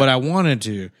 I didn't either. What I wanted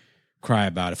to cry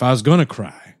about, if I was going to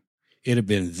cry, it'd have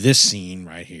been this scene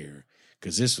right here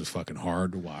because this was fucking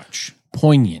hard to watch.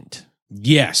 Poignant.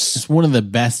 Yes. It's one of the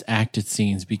best acted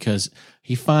scenes because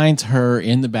he finds her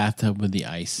in the bathtub with the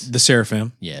ice. The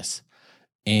Seraphim. Yes.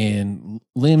 and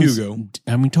limbs. Hugo.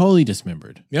 I mean, totally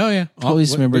dismembered. Oh, yeah. Totally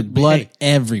dismembered. Blood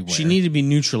everywhere. She needed to be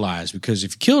neutralized because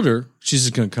if you killed her, she's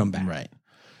just going to come back. Right.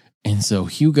 And so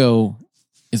Hugo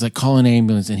is like calling an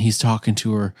ambulance and he's talking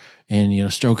to her and, you know,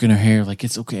 stroking her hair like,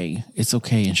 it's okay. It's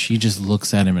okay. And she just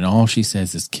looks at him and all she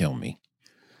says is, kill me.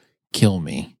 Kill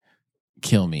me.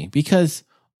 Kill me. Because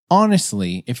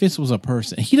honestly, if this was a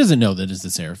person, he doesn't know that it's the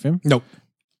Seraphim. Nope.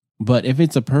 But if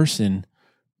it's a person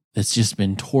that's just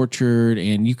been tortured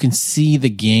and you can see the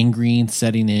gangrene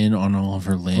setting in on all of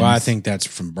her limbs. Well, I think that's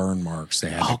from burn marks. They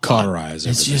had to cauterize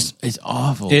everything. It's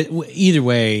awful. Either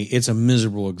way, it's a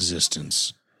miserable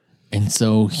existence. And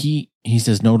so he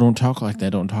says, no, don't talk like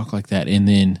that. Don't talk like that. And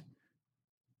then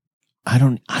I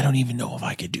don't even know if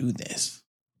I could do this.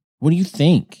 What do you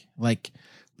think? Like,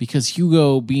 because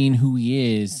Hugo being who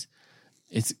he is,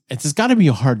 it's got to be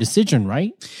a hard decision,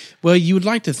 right? Well, you would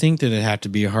like to think that it had to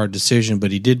be a hard decision,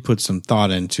 but he did put some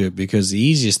thought into it because the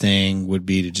easiest thing would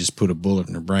be to just put a bullet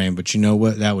in her brain. But you know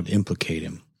what? That would implicate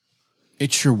him.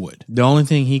 It sure would. The only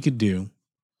thing he could do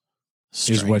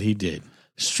is what he did.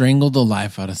 Strangle the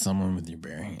life out of someone with your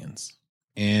bare hands.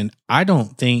 And I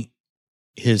don't think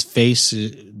the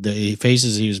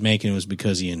faces he was making was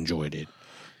because he enjoyed it.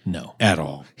 No. At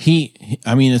all.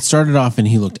 It started off and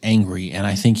he looked angry, and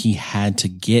I think he had to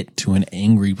get to an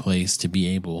angry place to be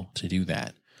able to do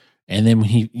that. And then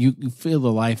when you feel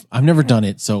the life, I've never done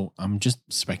it, so I'm just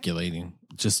speculating,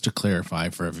 just to clarify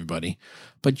for everybody.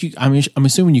 But I'm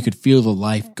assuming you could feel the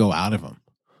life go out of him.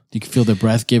 You could feel the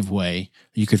breath give way.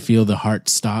 You could feel the heart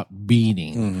stop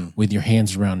beating with your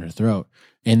hands around her throat.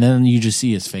 And then you just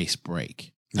see his face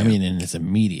break. Yeah. And it's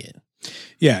immediate.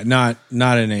 Yeah, not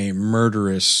in a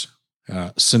murderous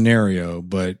scenario,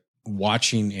 but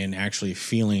watching and actually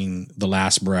feeling the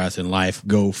last breath and life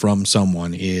go from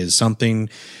someone is something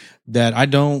that I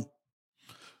don't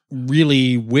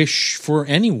really wish for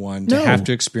anyone to have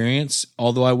to experience.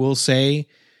 Although I will say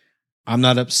I'm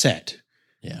not upset.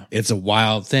 Yeah. It's a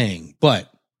wild thing,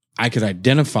 but I could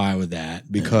identify with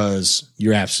that because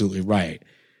you're absolutely right.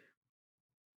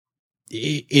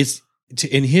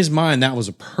 In his mind, that was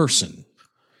a person.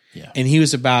 Yeah. And he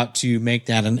was about to make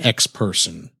that an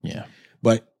ex-person. Yeah.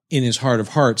 But in his heart of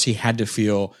hearts, he had to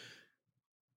feel,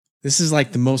 this is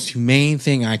like the most humane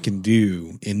thing I can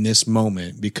do in this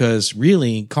moment, because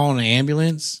really calling an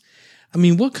ambulance,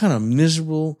 what kind of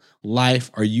miserable life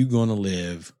are you going to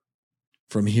live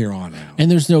from here on out? And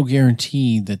there's no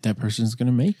guarantee that person's going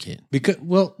to make it. Because,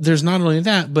 well, there's not only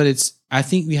that, but I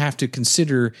think we have to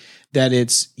consider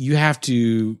that you have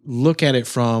to look at it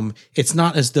from, it's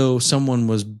not as though someone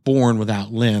was born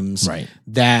without limbs. Right.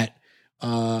 That,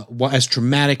 as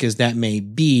traumatic as that may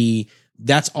be,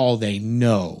 that's all they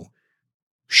know.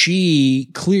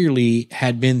 She clearly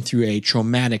had been through a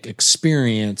traumatic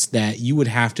experience that you would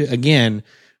have to, again,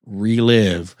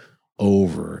 relive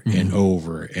over and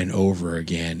over and over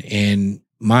again. And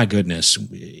my goodness.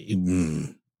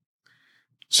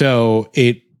 So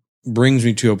it brings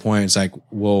me to a point. It's like,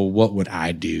 well, what would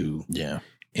I do? Yeah.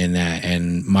 In that?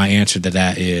 And my answer to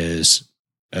that is,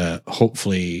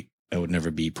 hopefully I would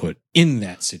never be put in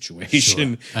that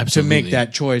situation to make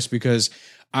that choice, because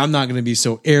I'm not going to be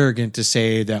so arrogant to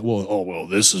say that, well,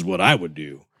 this is what I would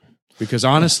do. Because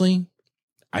honestly,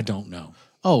 I don't know.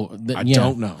 I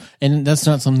don't know. And that's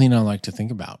not something I like to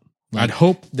think about. I'd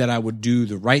hope that I would do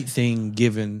the right thing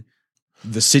given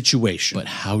the situation. But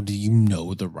how do you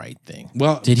know the right thing?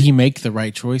 Well, did he make the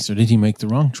right choice or did he make the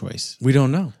wrong choice? We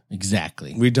don't know.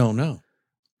 Exactly. We don't know.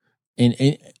 And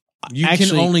you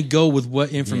can only go with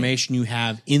what information you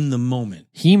have in the moment.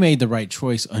 He made the right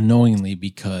choice unknowingly,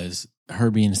 because her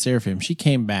being a Seraphim, she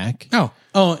came back. Oh,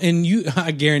 and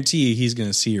I guarantee you he's going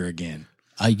to see her again.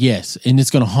 Yes, and it's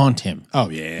going to haunt him.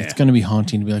 Oh, yeah. It's going to be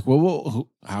haunting to be like, well,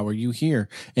 how are you here?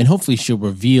 And hopefully she'll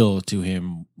reveal to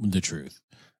him the truth,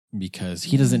 because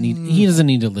he doesn't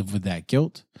need to live with that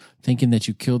guilt, thinking that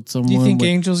you killed someone. Do you think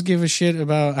angels give a shit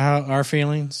about our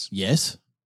feelings? Yes.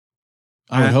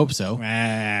 I would hope so.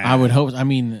 I would hope. I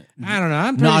don't know.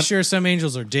 I'm pretty sure some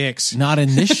angels are dicks. Not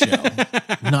in this show.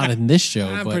 Not in this show.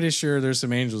 I'm pretty sure there's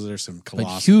some angels that are some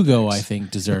colossal. But Hugo, dicks. I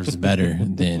think, deserves better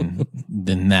than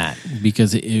that,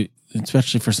 because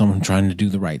especially for someone trying to do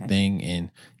the right thing,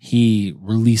 and he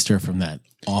released her from that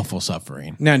awful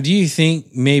suffering. Now, do you think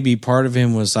maybe part of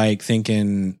him was like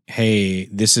thinking, "Hey,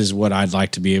 this is what I'd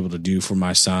like to be able to do for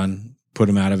my son, put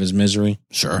him out of his misery"?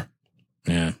 Sure.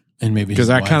 Yeah. And maybe his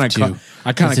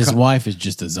wife is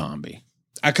just a zombie.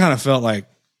 I kind of felt like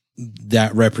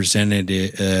that represented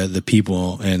the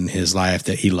people in his life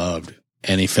that he loved,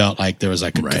 and he felt like there was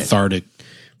like a cathartic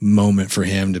moment for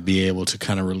him to be able to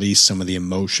kind of release some of the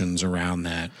emotions around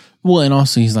that. Well, and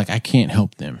also he's like, I can't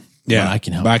help them. Yeah, but I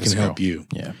can help. But I can help you.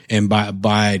 Yeah, and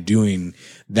by doing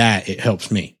that, it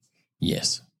helps me.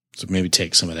 Yes. So maybe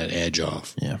take some of that edge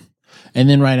off. Yeah. And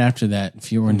then right after that,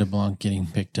 Fiora and DeBlanc getting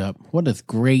picked up. What a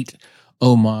great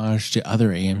homage to other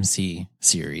AMC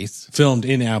series. Filmed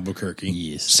in Albuquerque.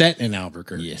 Yes. Set in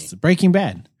Albuquerque. Yes. Breaking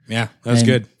Bad. Yeah, that's And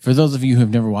good. For those of you who have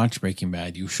never watched Breaking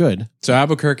Bad, you should. So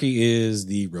Albuquerque is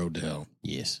the road to hell,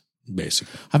 Yes.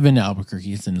 basically. I've been to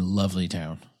Albuquerque. It's a lovely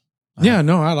town. Yeah,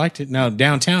 no, I liked it. Now,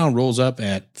 downtown rolls up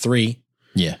at 3.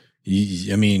 Yeah.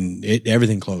 I mean,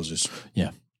 everything closes.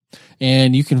 Yeah.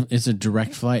 And it's a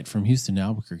direct flight from Houston to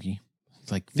Albuquerque.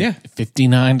 It's like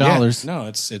 $59. Yeah, no,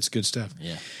 it's good stuff.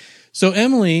 Yeah. So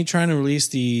Emily trying to release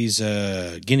these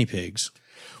guinea pigs.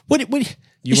 What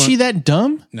is she that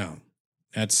dumb? No,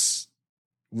 this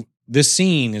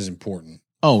scene is important.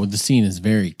 Oh, the scene is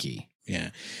very key.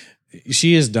 Yeah.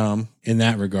 She is dumb in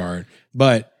that regard,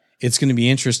 but it's going to be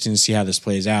interesting to see how this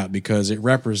plays out because it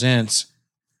represents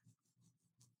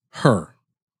her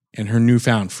and her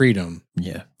newfound freedom.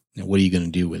 Yeah. Now, what are you going to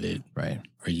do with it? Right.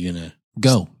 Are you going to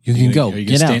go? You can go.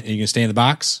 Get out. Are you going to stay in the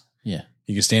box? Yeah.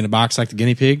 You can stay in the box like the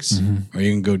guinea pigs, or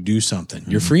you can go do something.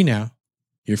 You're free now.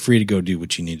 You're free to go do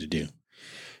what you need to do.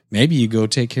 Maybe you go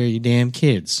take care of your damn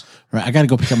kids. Right. I got to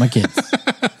go pick up my kids.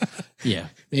 Yeah.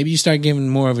 Maybe you start giving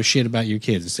more of a shit about your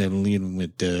kids instead of leaving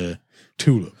with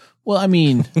Tulip. Well, I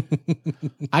mean,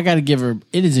 I got to give her.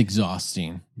 It is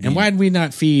exhausting. And why did we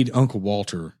not feed Uncle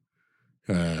Walter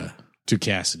to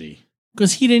Cassidy?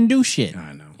 Because he didn't do shit.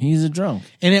 I know. He's a drunk.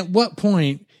 And at what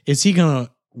point is he going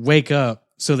to wake up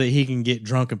so that he can get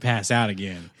drunk and pass out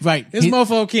again? Right. This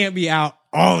mofo can't be out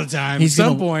all the time. At He's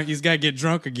some gonna- point, he's got to get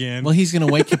drunk again. Well, he's going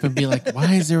to wake up and be like,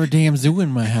 why is there a damn zoo in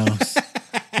my house?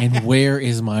 And where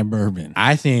is my bourbon?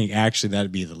 I think actually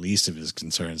that'd be the least of his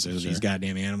concerns. These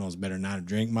goddamn animals better not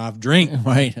drink my drink.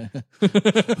 Right.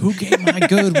 Who gave my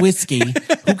good whiskey?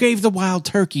 Who gave the wild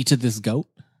turkey to this goat?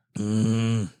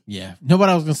 Yeah. No, what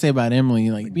I was going to say about Emily,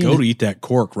 like, Go to eat that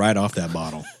cork right off that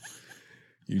bottle.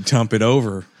 You dump it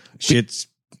over. Shit's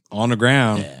on the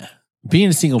ground. yeah. Being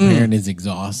a single parent is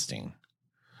exhausting.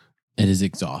 It is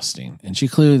exhausting. And she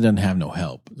clearly doesn't have no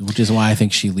help, which is why I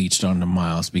think she leached onto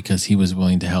Miles because he was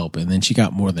willing to help. And then she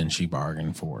got more than she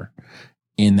bargained for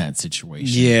in that situation.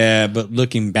 Yeah, but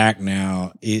looking back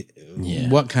now, Yeah.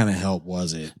 what kind of help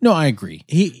was it? No, I agree.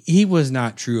 He was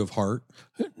not true of heart.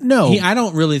 No. I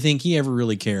don't really think he ever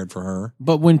really cared for her.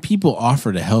 But when people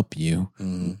offer to help you,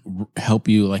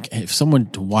 like if someone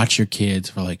to watch your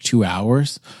kids for like 2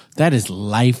 hours, that is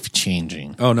life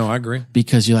changing. Oh no, I agree.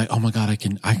 Because you're like, oh my God, I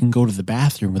can go to the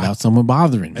bathroom without someone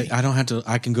bothering me. I don't have to.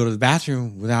 I can go to the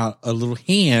bathroom without a little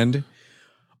hand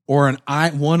or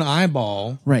one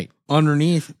eyeball Right.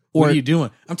 underneath. What are you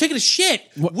doing? I'm taking a shit.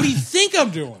 What do you think I'm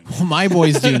doing? What my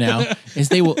boys do now is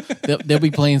they'll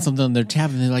be playing something on their tab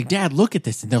and they're like, Dad, look at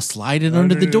this. And they'll slide it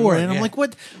under the door. And I'm like,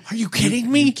 what? Are you kidding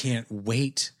me? You can't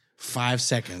wait 5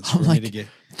 seconds for I'm me like, to get.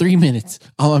 3 minutes.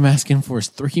 All I'm asking for is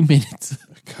 3 minutes.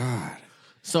 God.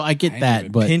 So I get I that,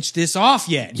 haven't but pinch this off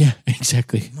yet. yeah,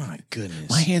 exactly. My goodness.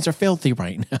 My hands are filthy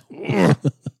right now.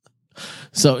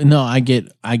 So no, I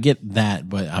get that,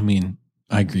 but I mean,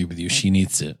 I agree with you. She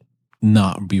needs to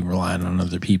not be relying on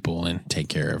other people and take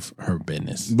care of her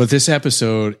business. But this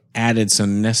episode added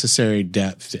some necessary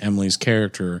depth to Emily's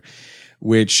character,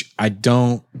 which I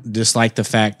don't dislike the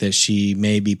fact that she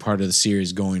may be part of the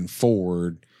series going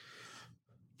forward.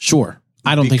 Sure.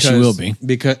 I don't think she will be.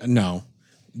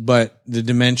 But the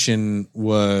dimension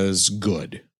was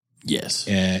good. Yes.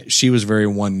 She was very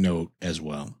one note as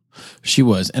well. She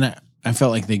was. And I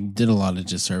felt like they did a lot of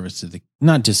disservice to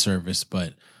not disservice,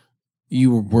 but you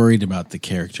were worried about the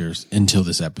characters until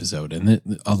this episode. And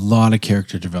a lot of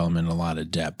character development, a lot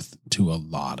of depth to a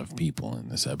lot of people in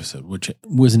this episode, which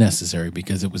was necessary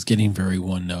because it was getting very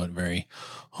one note, very,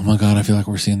 oh my God, I feel like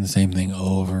we're seeing the same thing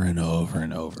over and over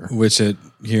and over. Which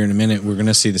here in a minute, we're going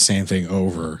to see the same thing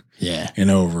over and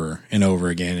over and over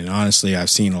again. And honestly, I've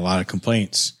seen a lot of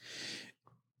complaints.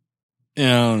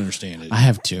 And I don't understand it. I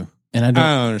have too. And I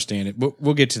don't understand it, but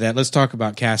we'll get to that. Let's talk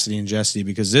about Cassidy and Jesse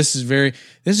because this is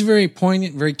very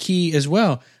poignant, very key as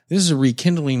well. This is a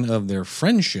rekindling of their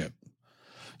friendship,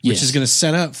 which is going to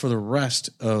set up for the rest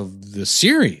of the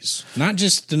series, not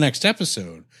just the next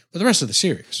episode, but the rest of the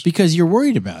series. Because you're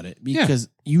worried about it because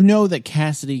you know that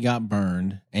Cassidy got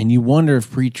burned and you wonder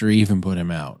if Preacher even put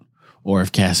him out or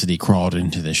if Cassidy crawled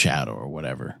into the shadow or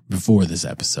whatever before this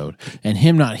episode and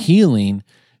him not healing.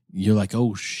 You're like,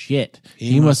 oh shit.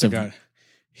 He must have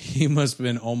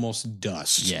been almost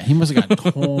dust. Yeah, he must have got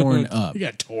torn up. He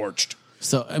got torched.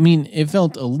 So, I mean, it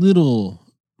felt a little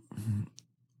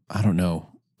I don't know,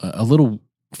 a little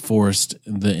forced,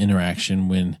 the interaction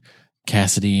when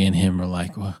Cassidy and him are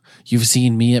like, well, you've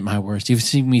seen me at my worst. You've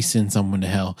seen me send someone to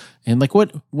hell. And like,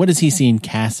 what has he seen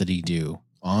Cassidy do,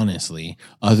 honestly,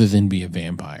 other than be a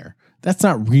vampire? That's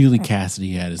not really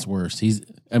Cassidy at his worst.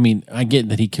 I get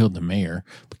that he killed the mayor,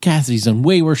 but Cassidy's done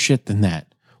way worse shit than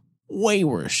that. Way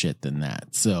worse shit than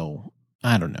that. So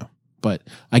I don't know. But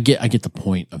I get the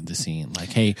point of the scene. Like,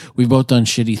 hey, we've both done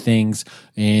shitty things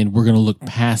and we're going to look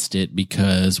past it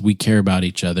because we care about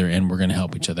each other and we're going to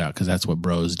help each other out because that's what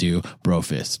bros do. Bro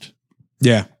fist.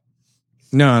 Yeah.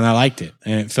 No, and I liked it.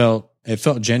 And it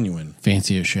felt genuine.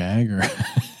 Fancy a shag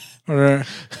or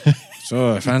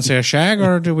so fancy a shag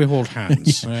or do we hold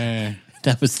hands?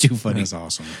 That was too funny. That's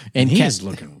awesome. And he's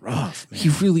looking rough, man. He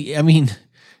really,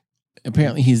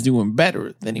 apparently he's doing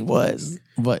better than he was.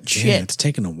 But shit. It's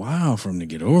taken a while for him to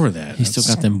get over that. He's still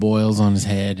got them boils on his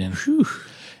head. And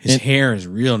his hair is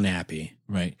real nappy.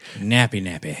 Right.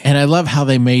 Nappy. And I love how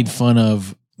they made fun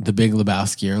of the Big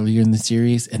Lebowski earlier in the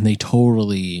series, and they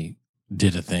totally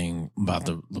did a thing about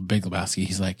the Big Lebowski.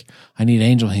 He's like, I need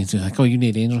angel hands. He's like, oh, you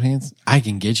need angel hands? I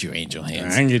can get you angel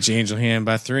hands. I can get you angel hand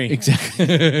by 3. Exactly.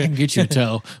 I can get you a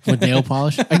toe with nail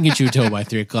polish. I can get you a toe by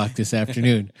 3:00 this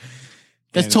afternoon.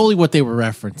 That's totally what they were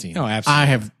referencing. Oh,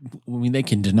 absolutely. They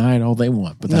can deny it all they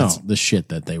want, but that's the shit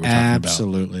that they were talking about.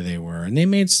 Absolutely, they were. And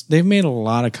they've made a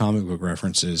lot of comic book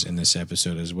references in this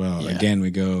episode as well. Yeah. Again,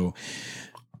 we go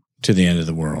to the end of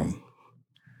the world.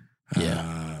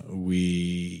 Yeah.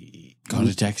 We go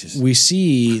to Texas. We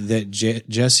see that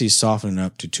Jesse's softening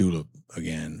up to Tulip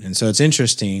again. And so it's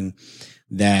interesting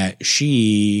that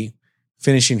she,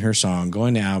 finishing her song,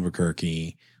 going to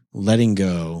Albuquerque, letting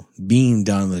go, being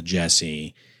done with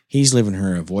Jesse, he's leaving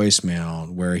her a voicemail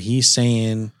where he's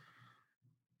saying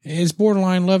it's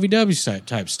borderline lovey-dovey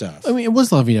type stuff. It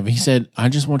was lovey-dovey. He said, I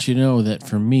just want you to know that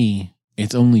for me,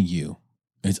 it's only you.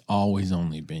 It's always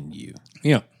only been you.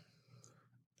 Yeah.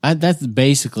 That's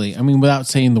basically, without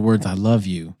saying the words, I love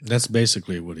you. That's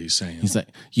basically what he's saying. He's like,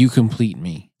 you complete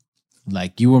me.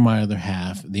 Like, you were my other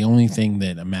half. The only thing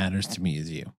that matters to me is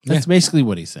you. That's basically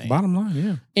what he's saying. Bottom line,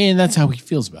 yeah. And that's how he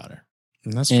feels about her.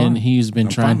 And that's fine. And he's been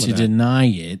trying to deny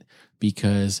it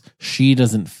because she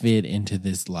doesn't fit into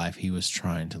this life he was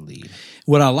trying to lead.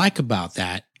 What I like about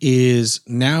that is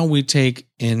now we take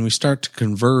and we start to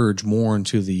converge more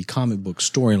into the comic book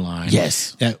storyline.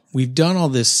 Yes. That we've done all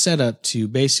this setup to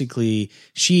basically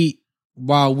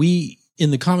while we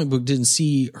in the comic book didn't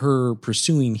see her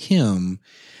pursuing him,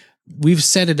 we've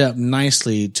set it up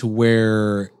nicely to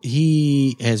where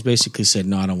he has basically said,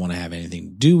 no, I don't want to have anything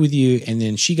to do with you. And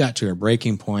then she got to her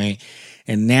breaking point.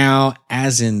 And now,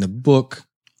 as in the book,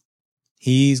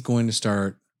 he's going to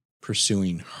start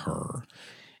pursuing her.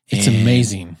 It's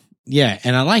amazing. Yeah.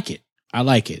 And I like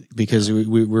it because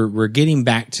we're getting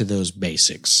back to those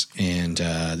basics. And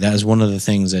that is one of the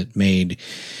things that made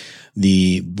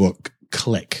the book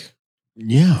click.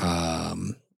 Yeah.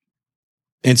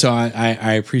 And so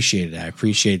I appreciate it. I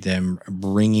appreciate them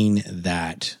bringing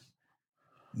that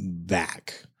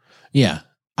back. Yeah.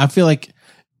 I feel like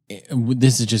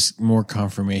this is just more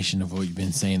confirmation of what you've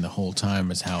been saying the whole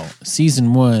time, is how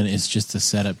season 1 is just a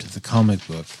setup to the comic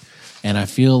book. And I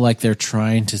feel like they're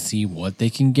trying to see what they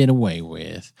can get away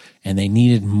with. And they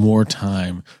needed more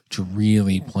time to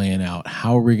really plan out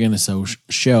how we're going to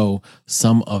show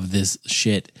some of this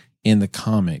shit in the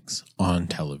comics on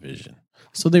television.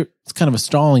 So it's kind of a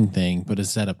stalling thing, but a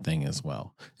setup thing as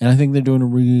well. And I think they're doing a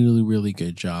really, really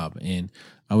good job. And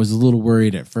I was a little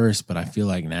worried at first, but I feel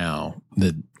like now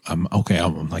that I'm okay,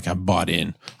 I'm bought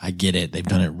in. I get it. They've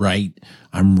done it right.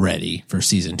 I'm ready for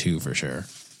season 2 for sure.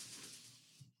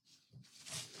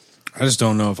 I just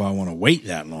don't know if I want to wait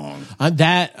that long.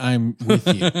 I'm with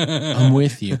you. I'm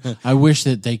with you. I wish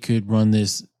that they could run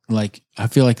this. I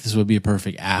feel like this would be a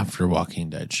perfect after Walking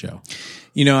Dead show.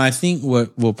 I think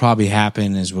what will probably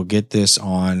happen is we'll get this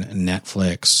on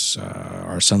Netflix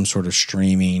or some sort of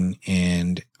streaming.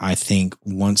 And I think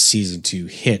once season 2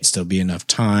 hits, there'll be enough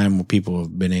time where people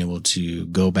have been able to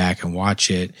go back and watch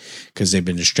it because they've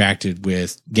been distracted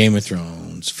with Game of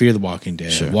Thrones, Fear the Walking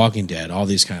Dead, sure. Walking Dead, all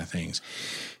these kind of things.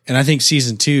 And I think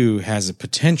season 2 has a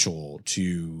potential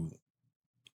to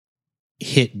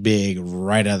hit big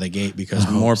right out of the gate because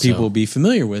more people will be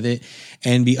familiar with it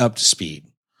and be up to speed.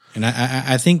 And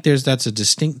I think that's a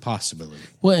distinct possibility.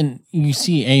 Well, and you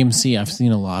see AMC, I've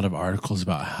seen a lot of articles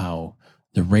about how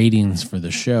the ratings for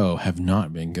the show have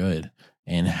not been good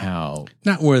and how...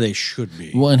 Not where they should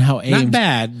be. Well, and how AMC... Not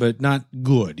bad, but not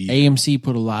good either. AMC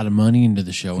put a lot of money into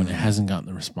the show and it hasn't gotten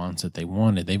the response that they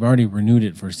wanted. They've already renewed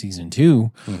it for season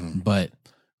 2, but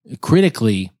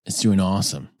critically, it's doing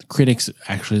awesome. The critics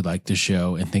actually like the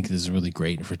show and think this is really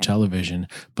great for television,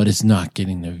 but it's not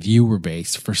getting the viewer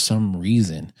base for some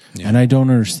reason. Yeah. And I don't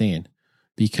understand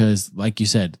because, like you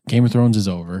said, Game of Thrones is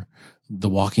over. The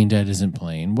Walking Dead isn't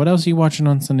playing. What else are you watching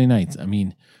on Sunday nights? I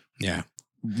mean, yeah,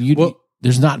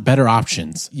 there's not better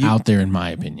options out there, in my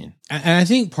opinion. And I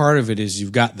think part of it is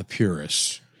you've got the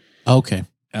purists. Okay.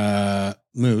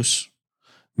 Moose,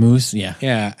 yeah.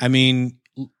 Yeah, I mean,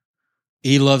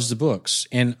 he loves the books,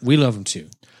 and we love him too,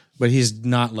 but he's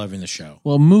not loving the show.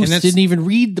 Well, Moose didn't even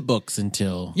read the books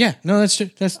until... Yeah, no, that's true.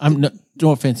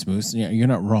 No offense, Moose. Yeah, you're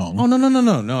not wrong. Oh,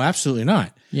 no, absolutely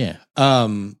not. Yeah.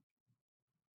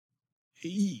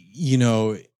 You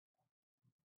know,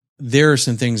 there are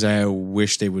some things I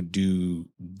wish they would do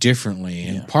differently.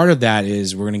 And part of that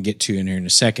is we're going to get to in here in a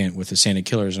second with the Santa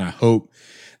Killers. And I hope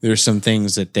there's some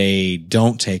things that they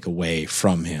don't take away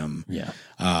from him. Yeah.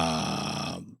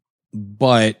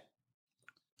 But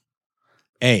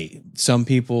hey, some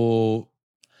people,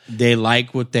 they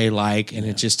like what they like and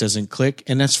it just doesn't click,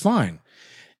 and that's fine.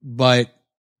 But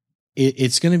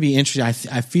it's going to be interesting.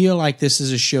 I feel like this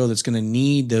is a show that's going to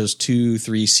need those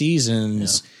 2-3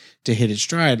 seasons to hit its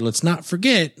stride. Let's not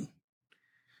forget,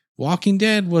 Walking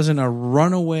Dead wasn't a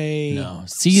runaway. No,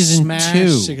 season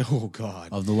smash. 2 Oh God,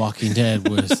 of The Walking Dead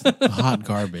was hot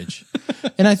garbage.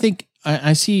 And I think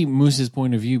I see Moose's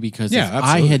point of view because if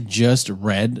I had just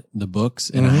read the books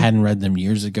and I hadn't read them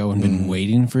years ago and been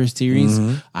waiting for a series,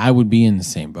 I would be in the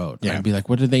same boat. Yeah. I'd be like,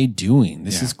 what are they doing?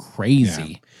 This is crazy.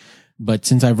 Yeah. But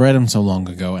since I've read them so long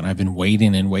ago and I've been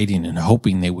waiting and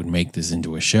hoping they would make this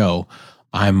into a show,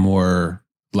 I'm more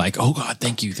like, oh God,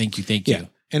 thank you. Yeah.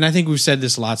 And I think we've said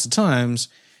this lots of times.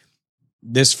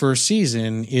 This first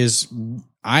season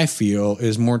I feel,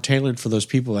 is more tailored for those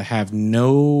people that have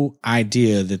no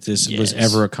idea that this was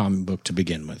ever a comic book to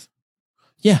begin with.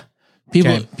 Yeah.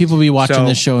 People be watching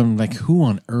this show and like, who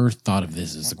on earth thought of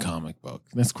this as a comic book?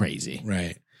 That's crazy.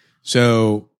 Right.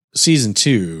 So season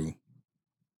 2,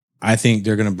 I think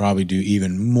they're going to probably do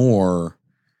even more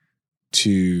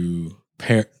to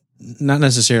not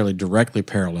necessarily directly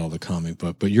parallel the comic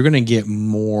book, but you're going to get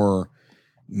more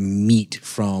meat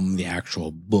from the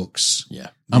actual books. Yeah.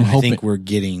 I think we're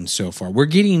getting so far. We're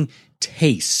getting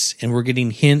tastes and we're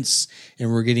getting hints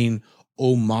and we're getting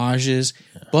homages,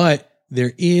 but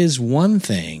there is one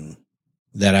thing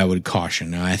that I would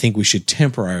caution. Now, I think we should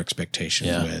temper our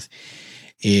expectations with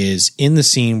is in the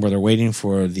scene where they're waiting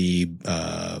for the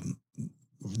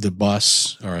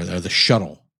bus or the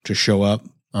shuttle to show up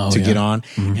to get on,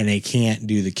 and they can't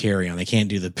do the carry-on. They can't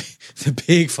do the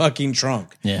big fucking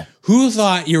trunk. Yeah. Who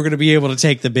thought you were going to be able to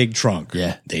take the big trunk?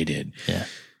 Yeah. They did. Yeah.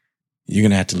 You're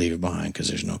going to have to leave it behind because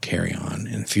there's no carry-on.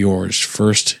 And Fior's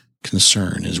first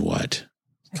concern is what?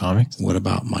 Comics? What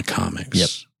about my comics? Yep.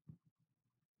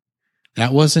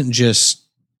 That wasn't just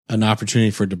an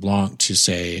opportunity for DeBlanc to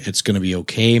say, it's going to be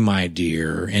okay, my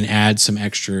dear, and add some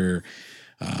extra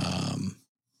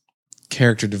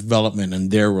character development in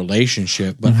their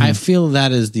relationship. But I feel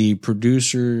that is the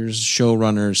producers,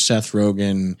 showrunners, Seth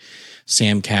Rogen,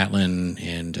 Sam Catlin,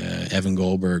 and Evan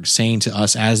Goldberg saying to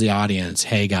us as the audience,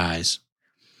 hey guys,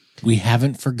 we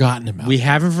haven't forgotten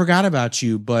about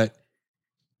you, but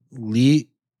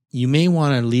you may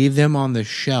want to leave them on the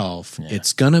shelf. Yeah.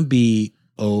 It's going to be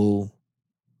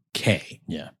okay.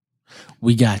 Yeah.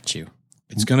 We got you.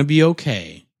 It's going to be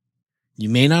okay. You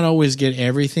may not always get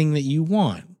everything that you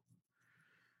want,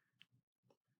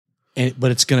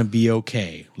 but it's going to be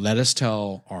okay. Let us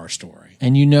tell our story.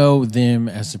 And you know them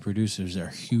as the producers are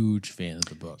huge fans of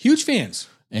the book. Huge fans.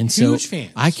 And huge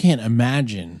fans. I can't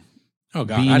imagine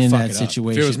being in that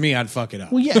situation. If it was me, I'd fuck it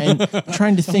up. Well, yeah, and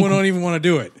trying to think. I don't even want to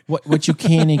do it. What you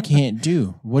can and can't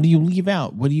do. What do you leave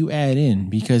out? What do you add in?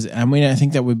 Because, I mean, I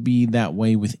think that would be that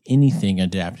way with anything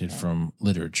adapted from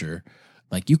literature.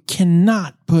 Like, you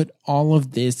cannot put all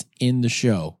of this in the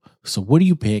show. So what do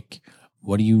you pick?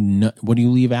 What do you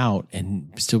leave out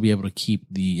and still be able to keep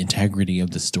the integrity of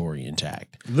the story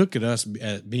intact? Look at us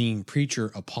being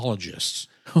preacher apologists.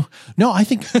 No, I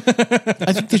think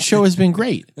the show has been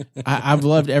great. I've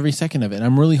loved every second of it.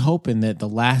 I'm really hoping that the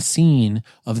last scene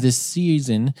of this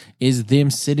season is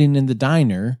them sitting in the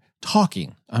diner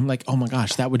talking. I'm like, oh my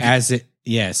gosh, that would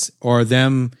or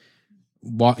them.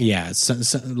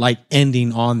 Like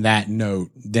ending on that note,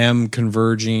 them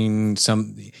converging.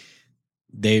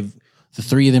 The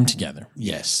three of them together.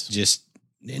 Yes. Just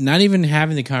not even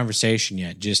having the conversation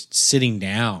yet, just sitting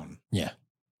down. Yeah.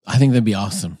 I think that'd be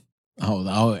awesome.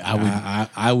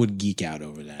 I would geek out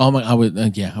over that. Oh my, I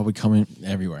would come in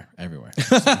everywhere.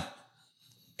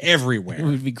 everywhere. It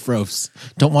would be gross.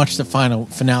 Don't watch the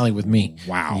finale with me.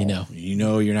 Wow. You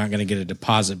know you're not going to get a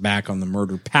deposit back on the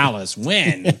Murder Palace.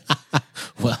 When?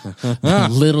 Well,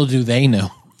 little do they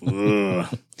know.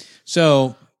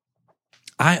 So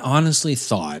I honestly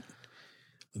thought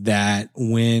that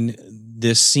when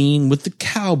this scene with the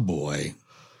cowboy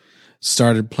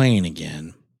started playing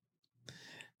again,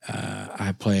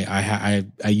 I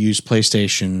use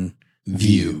PlayStation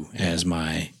View as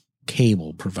my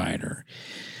cable provider.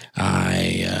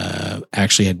 I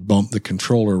actually had bumped the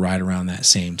controller right around that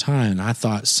same time, and I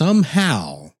thought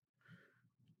somehow,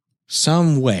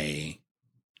 some way,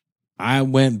 I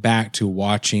went back to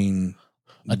watching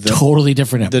totally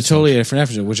different episode. The totally different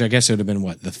episode, which I guess it would have been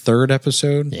what, the third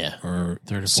episode? Yeah. Or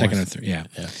third or second fourth. or third. Yeah.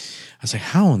 I was like,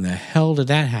 how in the hell did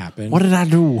that happen? What did I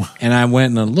do? And I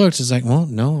went and I looked. It's like, well,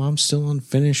 no, I'm still on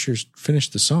finish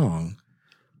the song.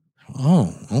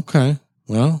 Oh, okay.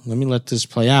 Well, let me let this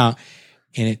play out.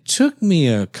 And it took me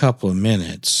a couple of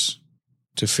minutes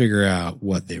to figure out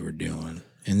what they were doing.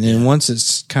 And then once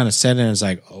it's kind of set in, it's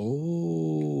like,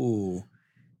 oh,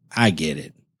 I get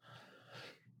it.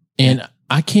 And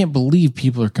I can't believe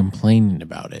people are complaining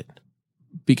about it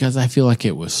because I feel like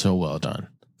it was so well done.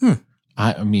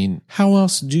 I mean, how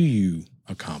else do you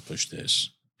accomplish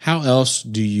this? How else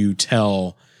do you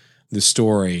tell the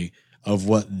story of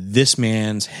what this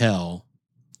man's hell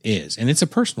is? And it's a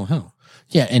personal hell.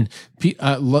 Yeah, and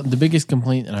the biggest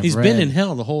complaint that I've read, been in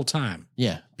hell the whole time.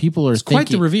 Yeah, people are quite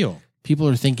the reveal. People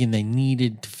are thinking they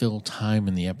needed to fill time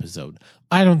in the episode.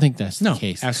 I don't think that's the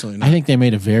case. Absolutely not. I think they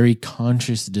made a very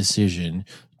conscious decision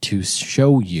to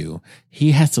show you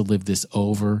he has to live this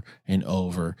over and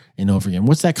over and over again.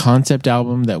 What's that concept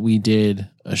album that we did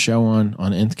a show on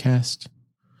Nthcast?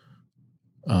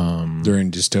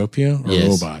 During Dystopia or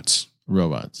Robots?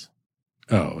 Robots.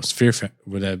 Oh, Fear Factory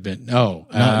would have been. Oh,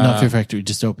 not Fear Factory,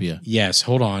 Dystopia. Yes,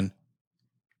 hold on.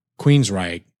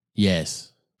 Queensryche.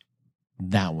 Yes,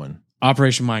 that one.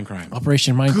 Operation Mindcrime.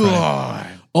 Operation Mindcrime. God.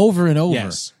 Over and over.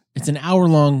 Yes. It's an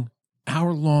hour-long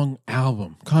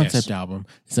album, concept album.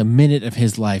 It's a minute of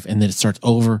his life, and then it starts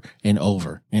over and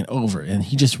over and over, and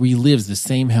he just relives the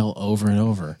same hell over and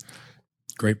over.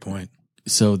 Great point.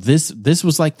 So this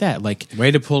was like that. Like, way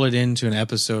to pull it into an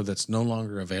episode that's no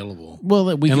longer available. Well,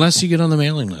 unless you get on the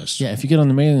mailing list. Yeah, if you get on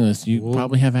the mailing list, you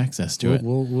probably have access to it.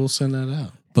 We'll send that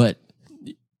out. But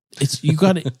it's you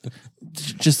got to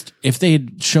just if they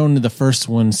had shown the first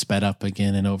one sped up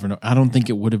again and over, I don't think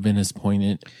it would have been as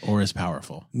poignant or as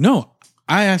powerful. No,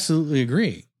 I absolutely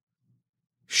agree.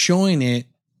 Showing it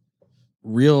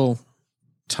real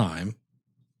time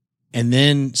and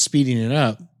then speeding it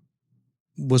up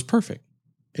was perfect.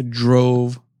 It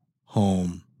drove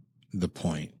home the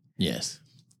point. Yes.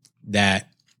 That,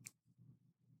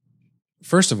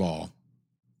 first of all,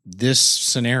 this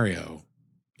scenario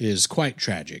is quite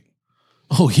tragic.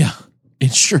 Oh, yeah.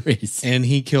 It sure is. And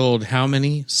he killed how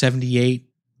many? 78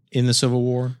 in the Civil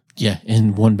War? Yeah,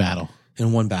 in one battle.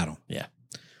 In one battle. Yeah.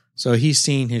 So he's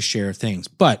seen his share of things.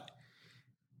 But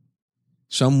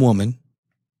some woman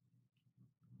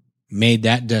made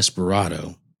that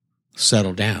desperado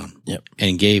settle down. Yep.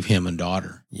 And gave him a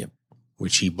daughter. Yep.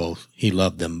 Which he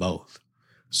loved them both.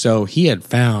 So he had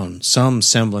found some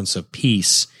semblance of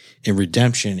peace and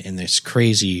redemption in this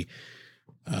crazy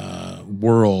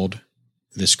world,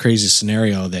 this crazy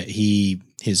scenario that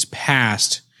his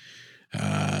past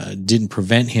didn't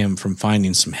prevent him from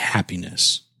finding some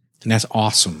happiness. And that's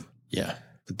awesome. Yeah.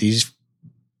 But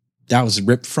that was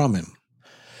ripped from him.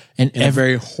 And in a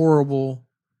very horrible,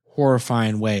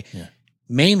 horrifying way. Yeah.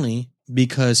 Mainly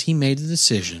because he made the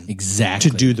decision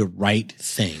exactly to do the right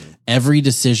thing. Every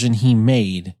decision he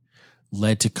made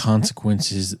led to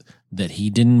consequences that he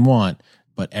didn't want,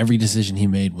 but every decision he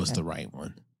made was the right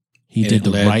one. He did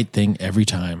the right thing every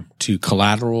time. To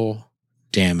collateral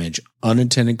damage,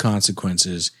 unintended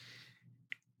consequences,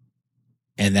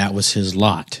 and that was his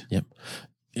lot. Yep.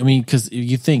 I mean, because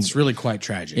you think it's really quite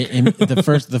tragic. In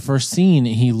the first scene,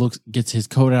 he gets his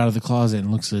coat out of the closet and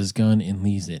looks at his gun and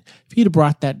leaves it. If he'd have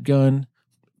brought that gun,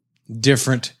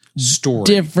 different story.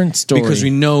 Because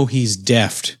we know he's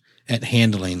deft at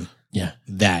handling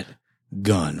that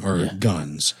gun or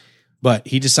guns, but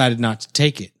he decided not to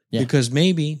take it because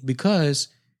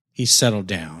he settled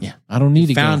down. Yeah, I don't need.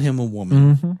 He found him a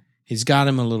woman. Mm-hmm. He's got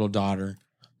him a little daughter.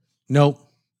 Nope.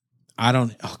 I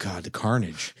don't. Oh God, the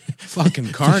carnage!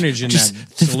 Fucking carnage in that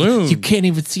saloon. You can't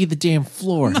even see the damn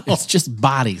floor. No. It's just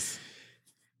bodies.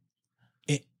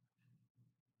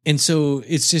 And so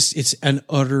it's an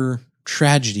utter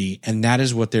tragedy, and that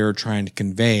is what they were trying to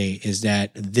convey: is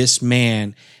that this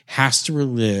man has to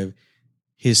relive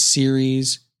his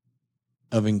series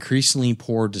of increasingly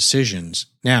poor decisions.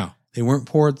 Now, they weren't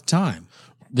poor at the time.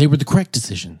 They were the correct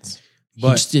decisions. He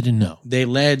But just didn't know. they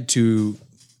led to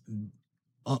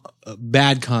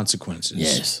bad consequences.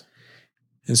 Yes.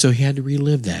 And so he had to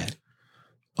relive that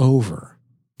over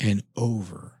and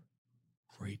over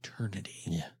for eternity.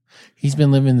 Yeah. He's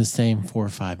been living the same 4 or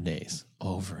 5 days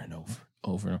over and over.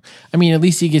 Over and over. I mean, at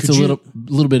least he gets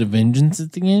little bit of vengeance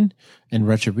at the end and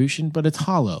retribution, but it's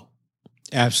hollow.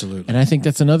 Absolutely. And I think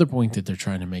that's another point that they're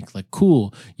trying to make. Like,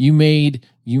 cool, you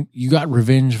got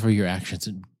revenge for your actions.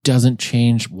 It doesn't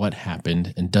change what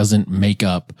happened and doesn't make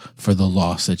up for the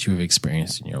loss that you have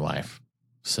experienced in your life.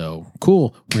 So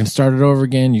cool. We're going to start it over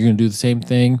again. You're going to do the same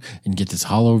thing and get this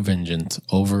hollow vengeance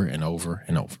over and over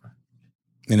and over.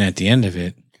 And at the end of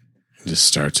it, it just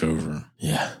starts over.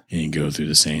 Yeah. And you go through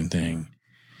the same thing.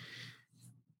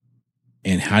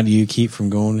 And how do you keep from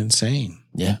going insane?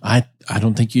 Yeah. I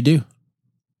don't think you do.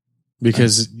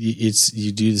 Because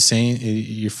you do the same,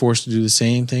 you're forced to do the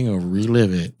same thing or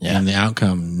relive it. Yeah. And the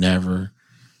outcome never,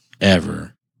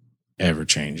 ever, ever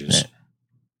changes. Yeah.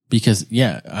 Because,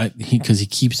 he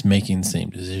keeps making the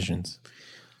same decisions.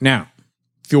 Now,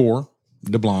 Fjord,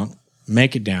 DeBlanc,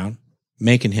 make it down,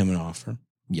 making him an offer.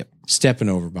 Yep. Stepping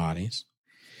over bodies.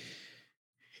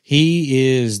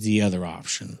 He is the other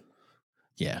option.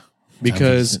 Yeah.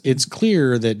 Because it's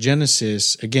clear that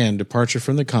Genesis, again, departure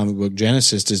from the comic book,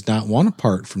 Genesis does not want to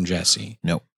part from Jesse.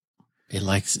 Nope. It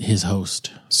likes his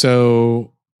host.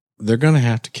 So they're going to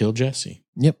have to kill Jesse.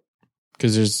 Yep.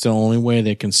 Because it's the only way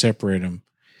they can separate him.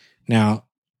 Now,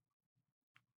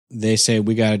 they say,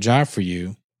 we got a job for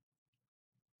you.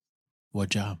 What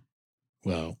job?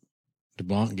 Well,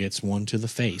 DeBlanc gets one to the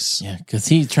face. Yeah, because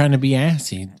he's trying to be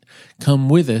assy. Come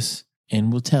with us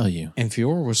and we'll tell you. And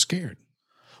Fjord was scared.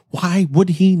 Why would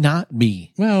he not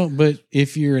be? Well, but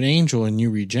if you're an angel and you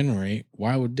regenerate,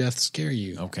 why would death scare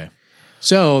you? Okay.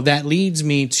 So that leads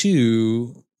me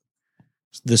to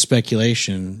the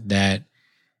speculation that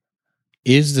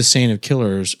is the Saint of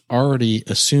Killers already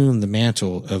assumed the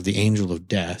mantle of the Angel of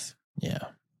Death? Yeah.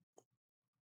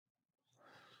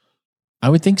 I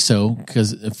would think so,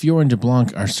 because Fjord and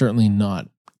DeBlanc are certainly not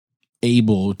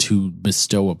able to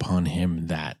bestow upon him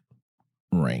that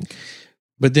rank.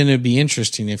 But then it'd be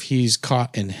interesting if he's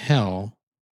caught in hell.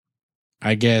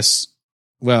 I guess,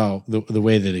 well, the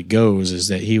way that it goes is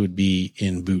that he would be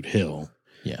in Boot Hill.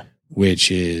 Yeah.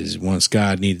 Which is once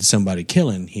God needed somebody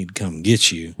killing, he'd come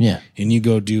get you. Yeah. And you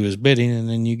go do his bidding and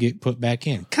then you get put back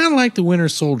in. Kind of like the Winter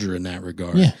Soldier in that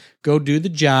regard. Yeah. Go do the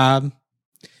job.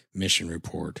 Mission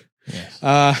report. Yes.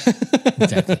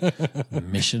 Exactly.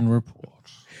 Mission report.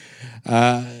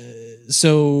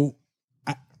 So,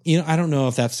 I don't know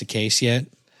if that's the case yet.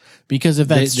 Because if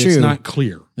that's true, it's not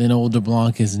clear. Then old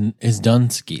DeBlanc is done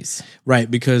skis. Right,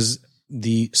 because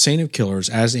the Saint of Killers,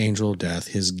 as the Angel of Death,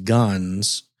 his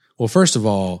guns. Well, first of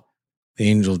all, the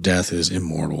Angel of Death is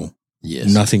immortal.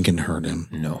 Yes. Nothing can hurt him.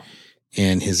 No.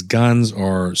 And his guns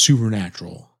are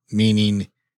supernatural, meaning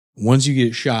once you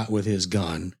get shot with his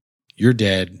gun, you're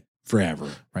dead forever.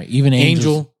 Right. Even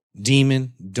angel,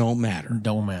 demon, don't matter.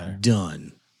 Don't matter.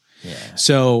 Done. Yeah.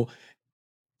 So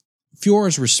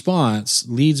Fjord's response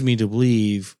leads me to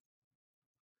believe,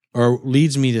 or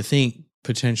leads me to think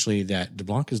potentially that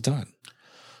DeBlanc is done.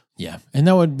 Yeah. And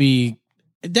that would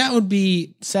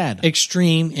be sad,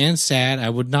 extreme and sad. I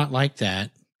would not like that.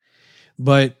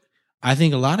 But I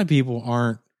think a lot of people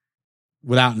aren't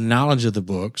without knowledge of the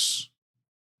books,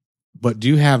 but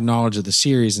do have knowledge of the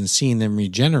series and seeing them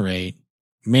regenerate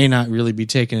may not really be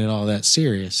taking it all that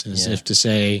serious as if to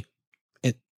say,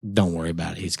 don't worry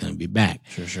about it. He's going to be back.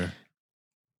 Sure.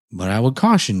 But I would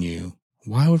caution you,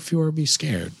 why would Fjord be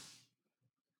scared?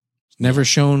 Never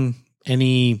shown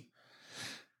any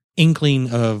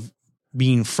inkling of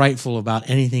being frightful about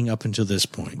anything up until this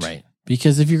point. Right.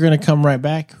 Because if you're going to come right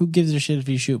back, who gives a shit if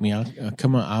you shoot me? I'll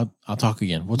come on. I'll talk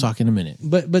again. We'll talk in a minute.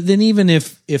 But then even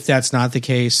if that's not the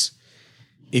case,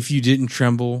 if you didn't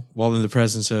tremble while in the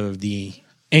presence of the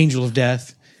Angel of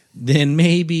Death, then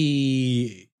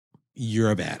maybe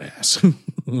you're a badass.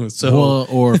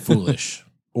 Or foolish.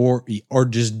 or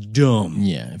just dumb.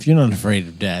 Yeah. If you're not afraid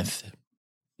of death,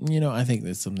 I think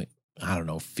there's something. I don't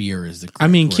know. Fear is the.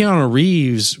 Keanu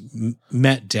Reeves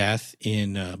met death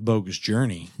in Bogus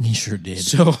Journey. He sure did.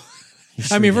 So,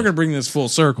 if we're going to bring this full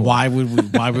circle, why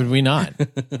would we not?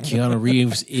 Keanu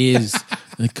Reeves is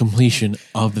the completion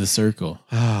of the circle.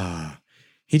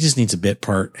 He just needs a bit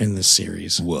part in this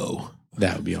series. Whoa,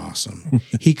 that would be awesome.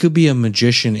 He could be a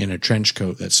magician in a trench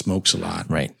coat that smokes a lot.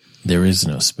 Right. There is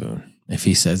no spoon. If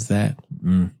he says that,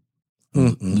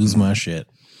 lose my shit.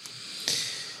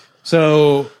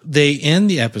 So they end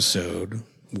the episode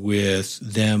with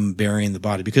them burying the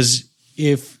body, because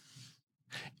if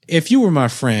you were my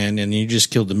friend and you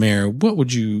just killed the mayor, what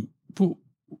would you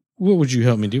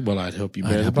help me do? Well, I'd help you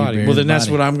bury the body. Well, then that's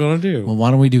what I'm going to do. Well,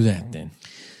 why don't we do that then?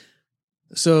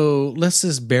 So let's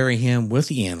just bury him with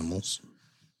the animals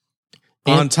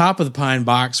on top of the pine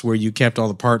box where you kept all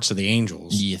the parts of the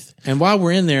angels. Yes. And while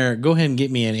we're in there, go ahead and get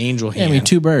me an angel hand. Yeah, I mean,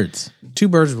 2 birds. 2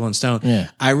 birds with 1 stone. Yeah.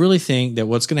 I really think that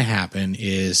what's going to happen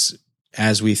is,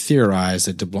 as we theorize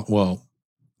that DeBlanc, well,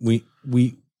 we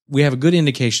have a good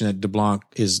indication that DeBlanc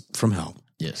is from hell.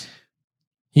 Yes.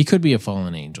 He could be a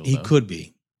fallen angel. He could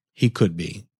be.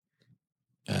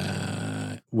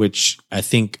 Which I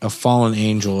think a fallen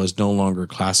angel is no longer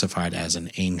classified as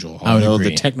an angel. Although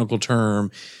the technical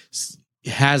term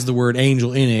has the word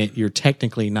angel in it, you're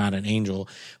technically not an angel.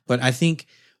 But I think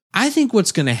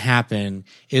what's going to happen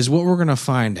is what we're going to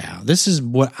find out. This is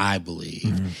what I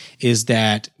believe, is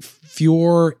that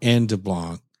Fior and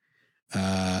DeBlanc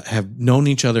have known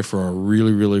each other for a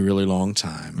really, really, really long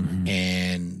time,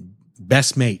 and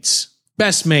best mates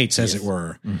as it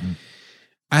were.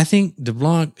 I think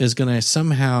DeBlanc is going to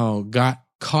somehow got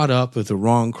caught up with the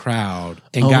wrong crowd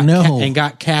and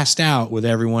got cast out with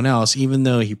everyone else, even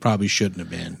though he probably shouldn't have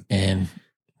been. And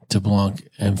DeBlanc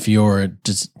and Fiora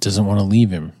just doesn't want to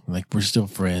leave him. Like, we're still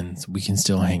friends. We can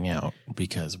still hang out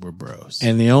because we're bros.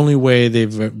 And the only way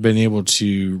they've been able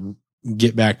to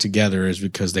get back together is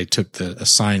because they took the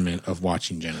assignment of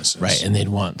watching Genesis. Right. And they'd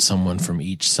want someone from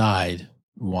each side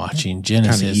watching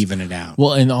Genesis. Kind of even it out.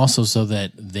 Well, and also so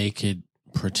that they could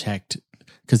protect,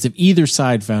 because if either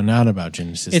side found out about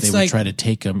Genesis, they would try to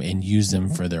take them and use them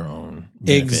for their own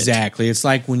benefit. Exactly. It's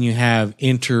like when you have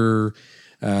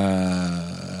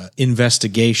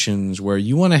investigations where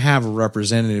you want to have a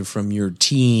representative from your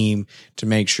team to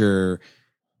make sure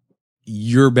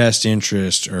your best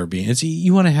interests are being.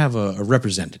 You want to have a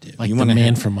representative, like you the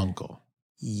man from Uncle.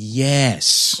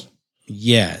 Yes.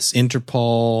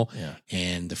 Interpol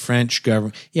and the French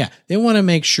government. Yeah, they want to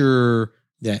make sure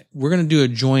that we're going to do a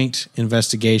joint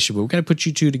investigation, but we've got to put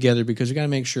you two together because we got to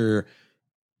make sure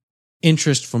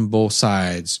interest from both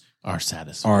sides are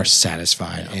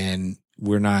satisfied. Yeah. And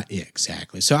we're not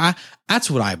exactly. So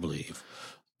that's what I believe.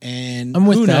 And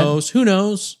who knows? Who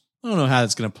knows? I don't know how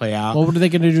that's going to play out. Well, what are they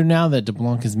going to do now that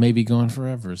DeBlanc is maybe going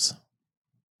forevers?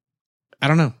 I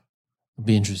don't know. It'll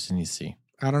be interesting to see.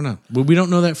 I don't know. Well, we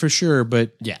don't know that for sure,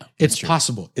 but yeah, it's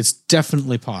possible. It's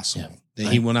definitely possible that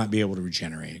he will not be able to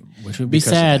regenerate. Which would be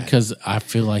sad because I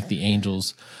feel like the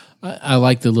Angels, I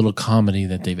like the little comedy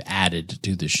that they've added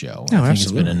to the show. I think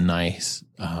it's been a nice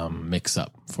mix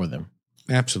up for them.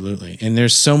 Absolutely. And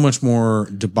there's so much more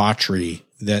debauchery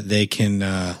that they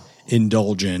can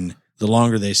indulge in the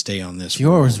longer they stay on this.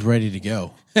 Fior was ready to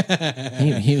go.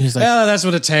 he was like, "Oh, that's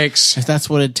what it takes. If that's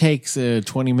what it takes,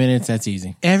 20 minutes, that's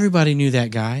easy." Everybody knew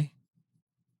that guy.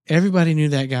 Everybody knew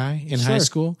that guy in high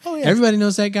school. Oh, yeah. Everybody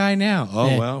knows that guy now.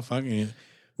 Oh, well, fucking.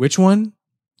 Which one?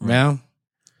 Right. Well,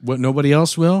 what? Nobody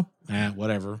else will?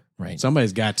 Whatever. Right.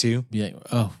 Somebody's got to. Be like,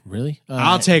 oh, really?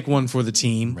 I'll take one for the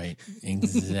team. Right.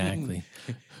 Exactly.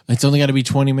 It's only got to be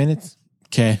 20 minutes.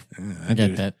 Okay. I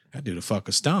got that. I do the fuck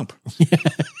a stomp. Yeah.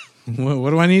 What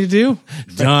do I need to do?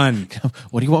 Done.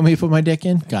 What do you want me to put my dick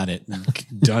in? Got it.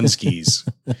 Done skis.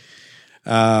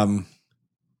 I'm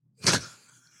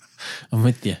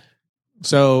with you.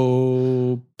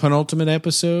 So penultimate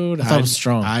episode. I thought it was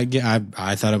strong. I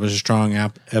thought it was a strong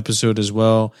episode as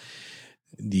well.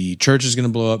 The church is going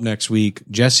to blow up next week.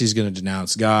 Jesse's going to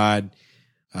denounce God.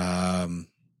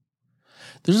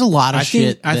 There's a lot of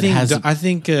shit. I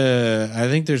think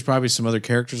there's probably some other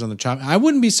characters on the chop. I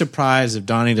wouldn't be surprised if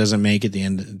Donnie doesn't make it the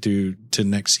end to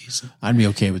next season. I'd be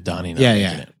okay with Donnie not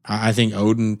making it. I think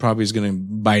Odin probably is going to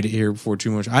bite it here before too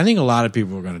much. I think a lot of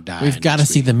people are going to die. We've got to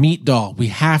see the meat doll. We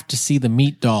have to see the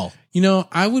meat doll. You know,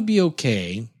 I would be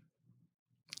okay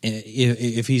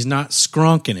if he's not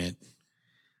skrunking it.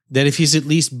 That if he's at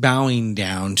least bowing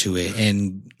down to it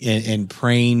and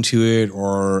praying to it,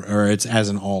 or it's as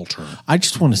an altar. I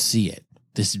just want to see it.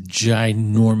 This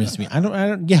ginormous meat. I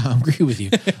don't. Yeah, I agree with you.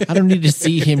 I don't need to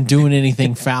see him doing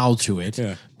anything foul to it.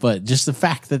 Yeah. But just the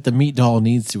fact that the meat doll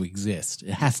needs to exist,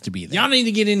 it has to be there. Y'all need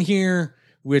to get in here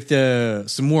with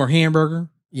some more hamburger.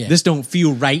 Yeah. This don't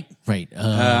feel right. Right.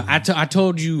 I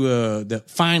told you the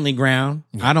finely ground.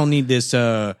 Yeah. I don't need this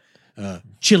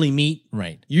chili meat.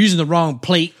 Right. You're using the wrong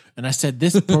plate. And I said,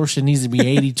 this portion needs to be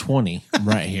 80-20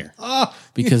 right here.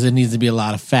 Because it needs to be a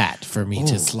lot of fat for me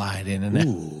to slide in and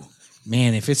out.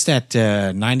 Man, if it's that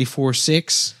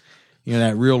 94.6,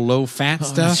 that real low fat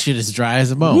stuff. That shit is dry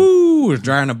as a bone. Ooh, it's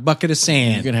dry in a bucket of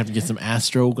sand. You're going to have to get some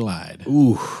Astro Glide.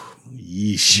 Ooh,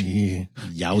 Yeesh.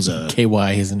 Yowza.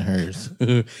 KY isn't hers.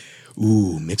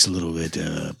 Ooh, mix a little bit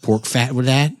pork fat with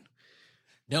that.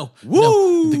 No.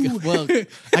 Woo! No. Well,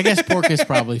 I guess pork is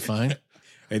probably fine.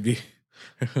 Maybe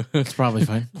It's probably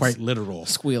fine. quite literal.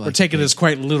 Squeal like We're taking a pig. this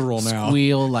quite literal now.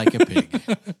 Squeal like a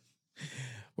pig.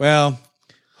 Well,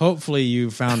 hopefully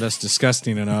you found us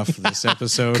disgusting enough for this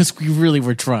episode. Because we really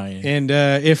were trying. And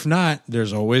if not,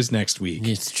 there's always next week.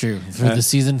 It's true. For the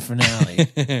season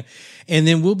finale. And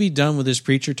then we'll be done with this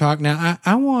preacher talk. Now,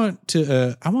 I want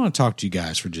to talk to you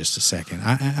guys for just a second.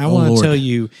 I want to Lord. tell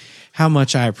you how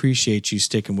much I appreciate you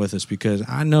sticking with us, because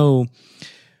I know,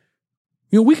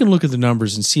 we can look at the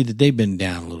numbers and see that they've been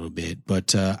down a little bit,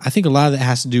 but I think a lot of that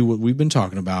has to do with what we've been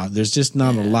talking about. There's just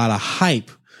not a lot of hype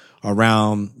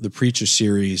around the preacher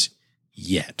series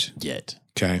yet.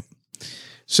 Okay.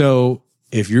 So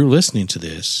if you're listening to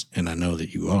this, and I know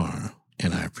that you are,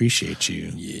 and I appreciate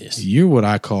you. Yes. You're what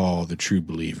I call the true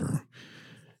believer.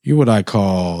 You're what I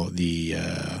call the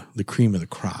cream of the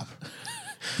crop.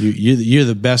 You're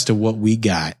the best of what we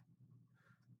got.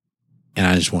 And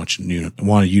I just wanted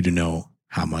you to know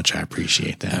how much I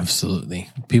appreciate that. Absolutely.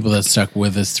 People that stuck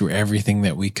with us through everything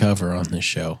that we cover on this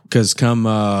show. Because come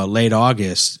late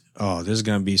August, there's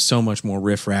going to be so much more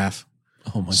riffraff.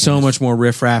 Oh my So much more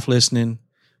riffraff listening.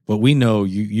 But we know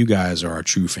you guys are our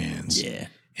true fans. Yeah.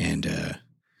 And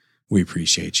we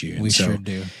appreciate you. And We sure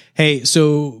do. Hey,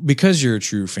 so because you're a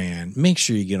true fan, make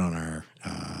sure you get on our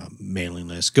mailing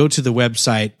list. Go to the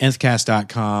website,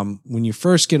 nthcast.com. When you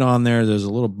first get on there, there's a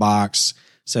little box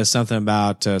says something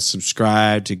about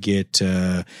subscribe to get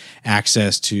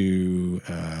access to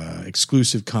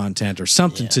exclusive content or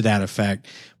something to that effect.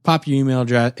 Pop your email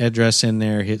address in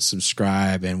there, hit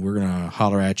subscribe, and we're going to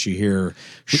holler at you here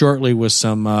shortly with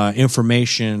some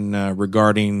information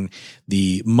regarding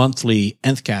the monthly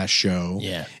Nthcast show.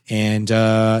 Yeah. And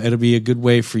it'll be a good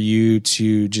way for you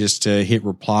to just hit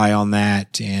reply on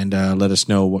that and let us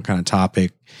know what kind of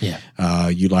topic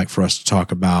you'd like for us to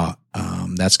talk about.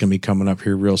 That's going to be coming up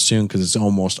here real soon because it's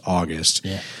almost August.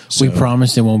 Yeah. So, We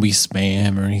promise it won't be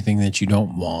spam or anything that you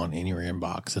don't want in your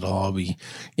inbox. It'll all be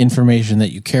information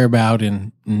that you care about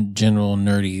and general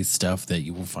nerdy stuff that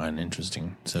you will find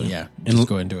interesting. So just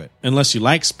go into it. unless you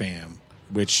like spam,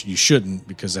 which you shouldn't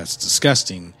because that's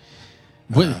disgusting.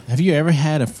 Have you ever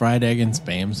had a fried egg and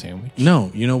spam sandwich?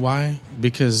 No, you know why?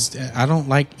 Because I don't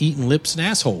like eating lips and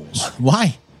assholes.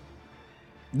 Why?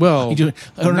 Well, You do-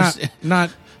 I don't not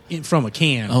from a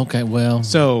can. Okay, well,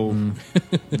 So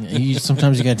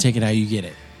sometimes you got to take it how you get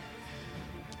it.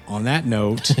 on that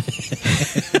note,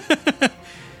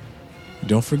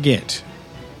 don't forget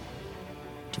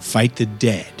to fight the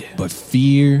dead. But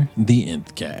fear the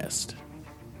Nthcast.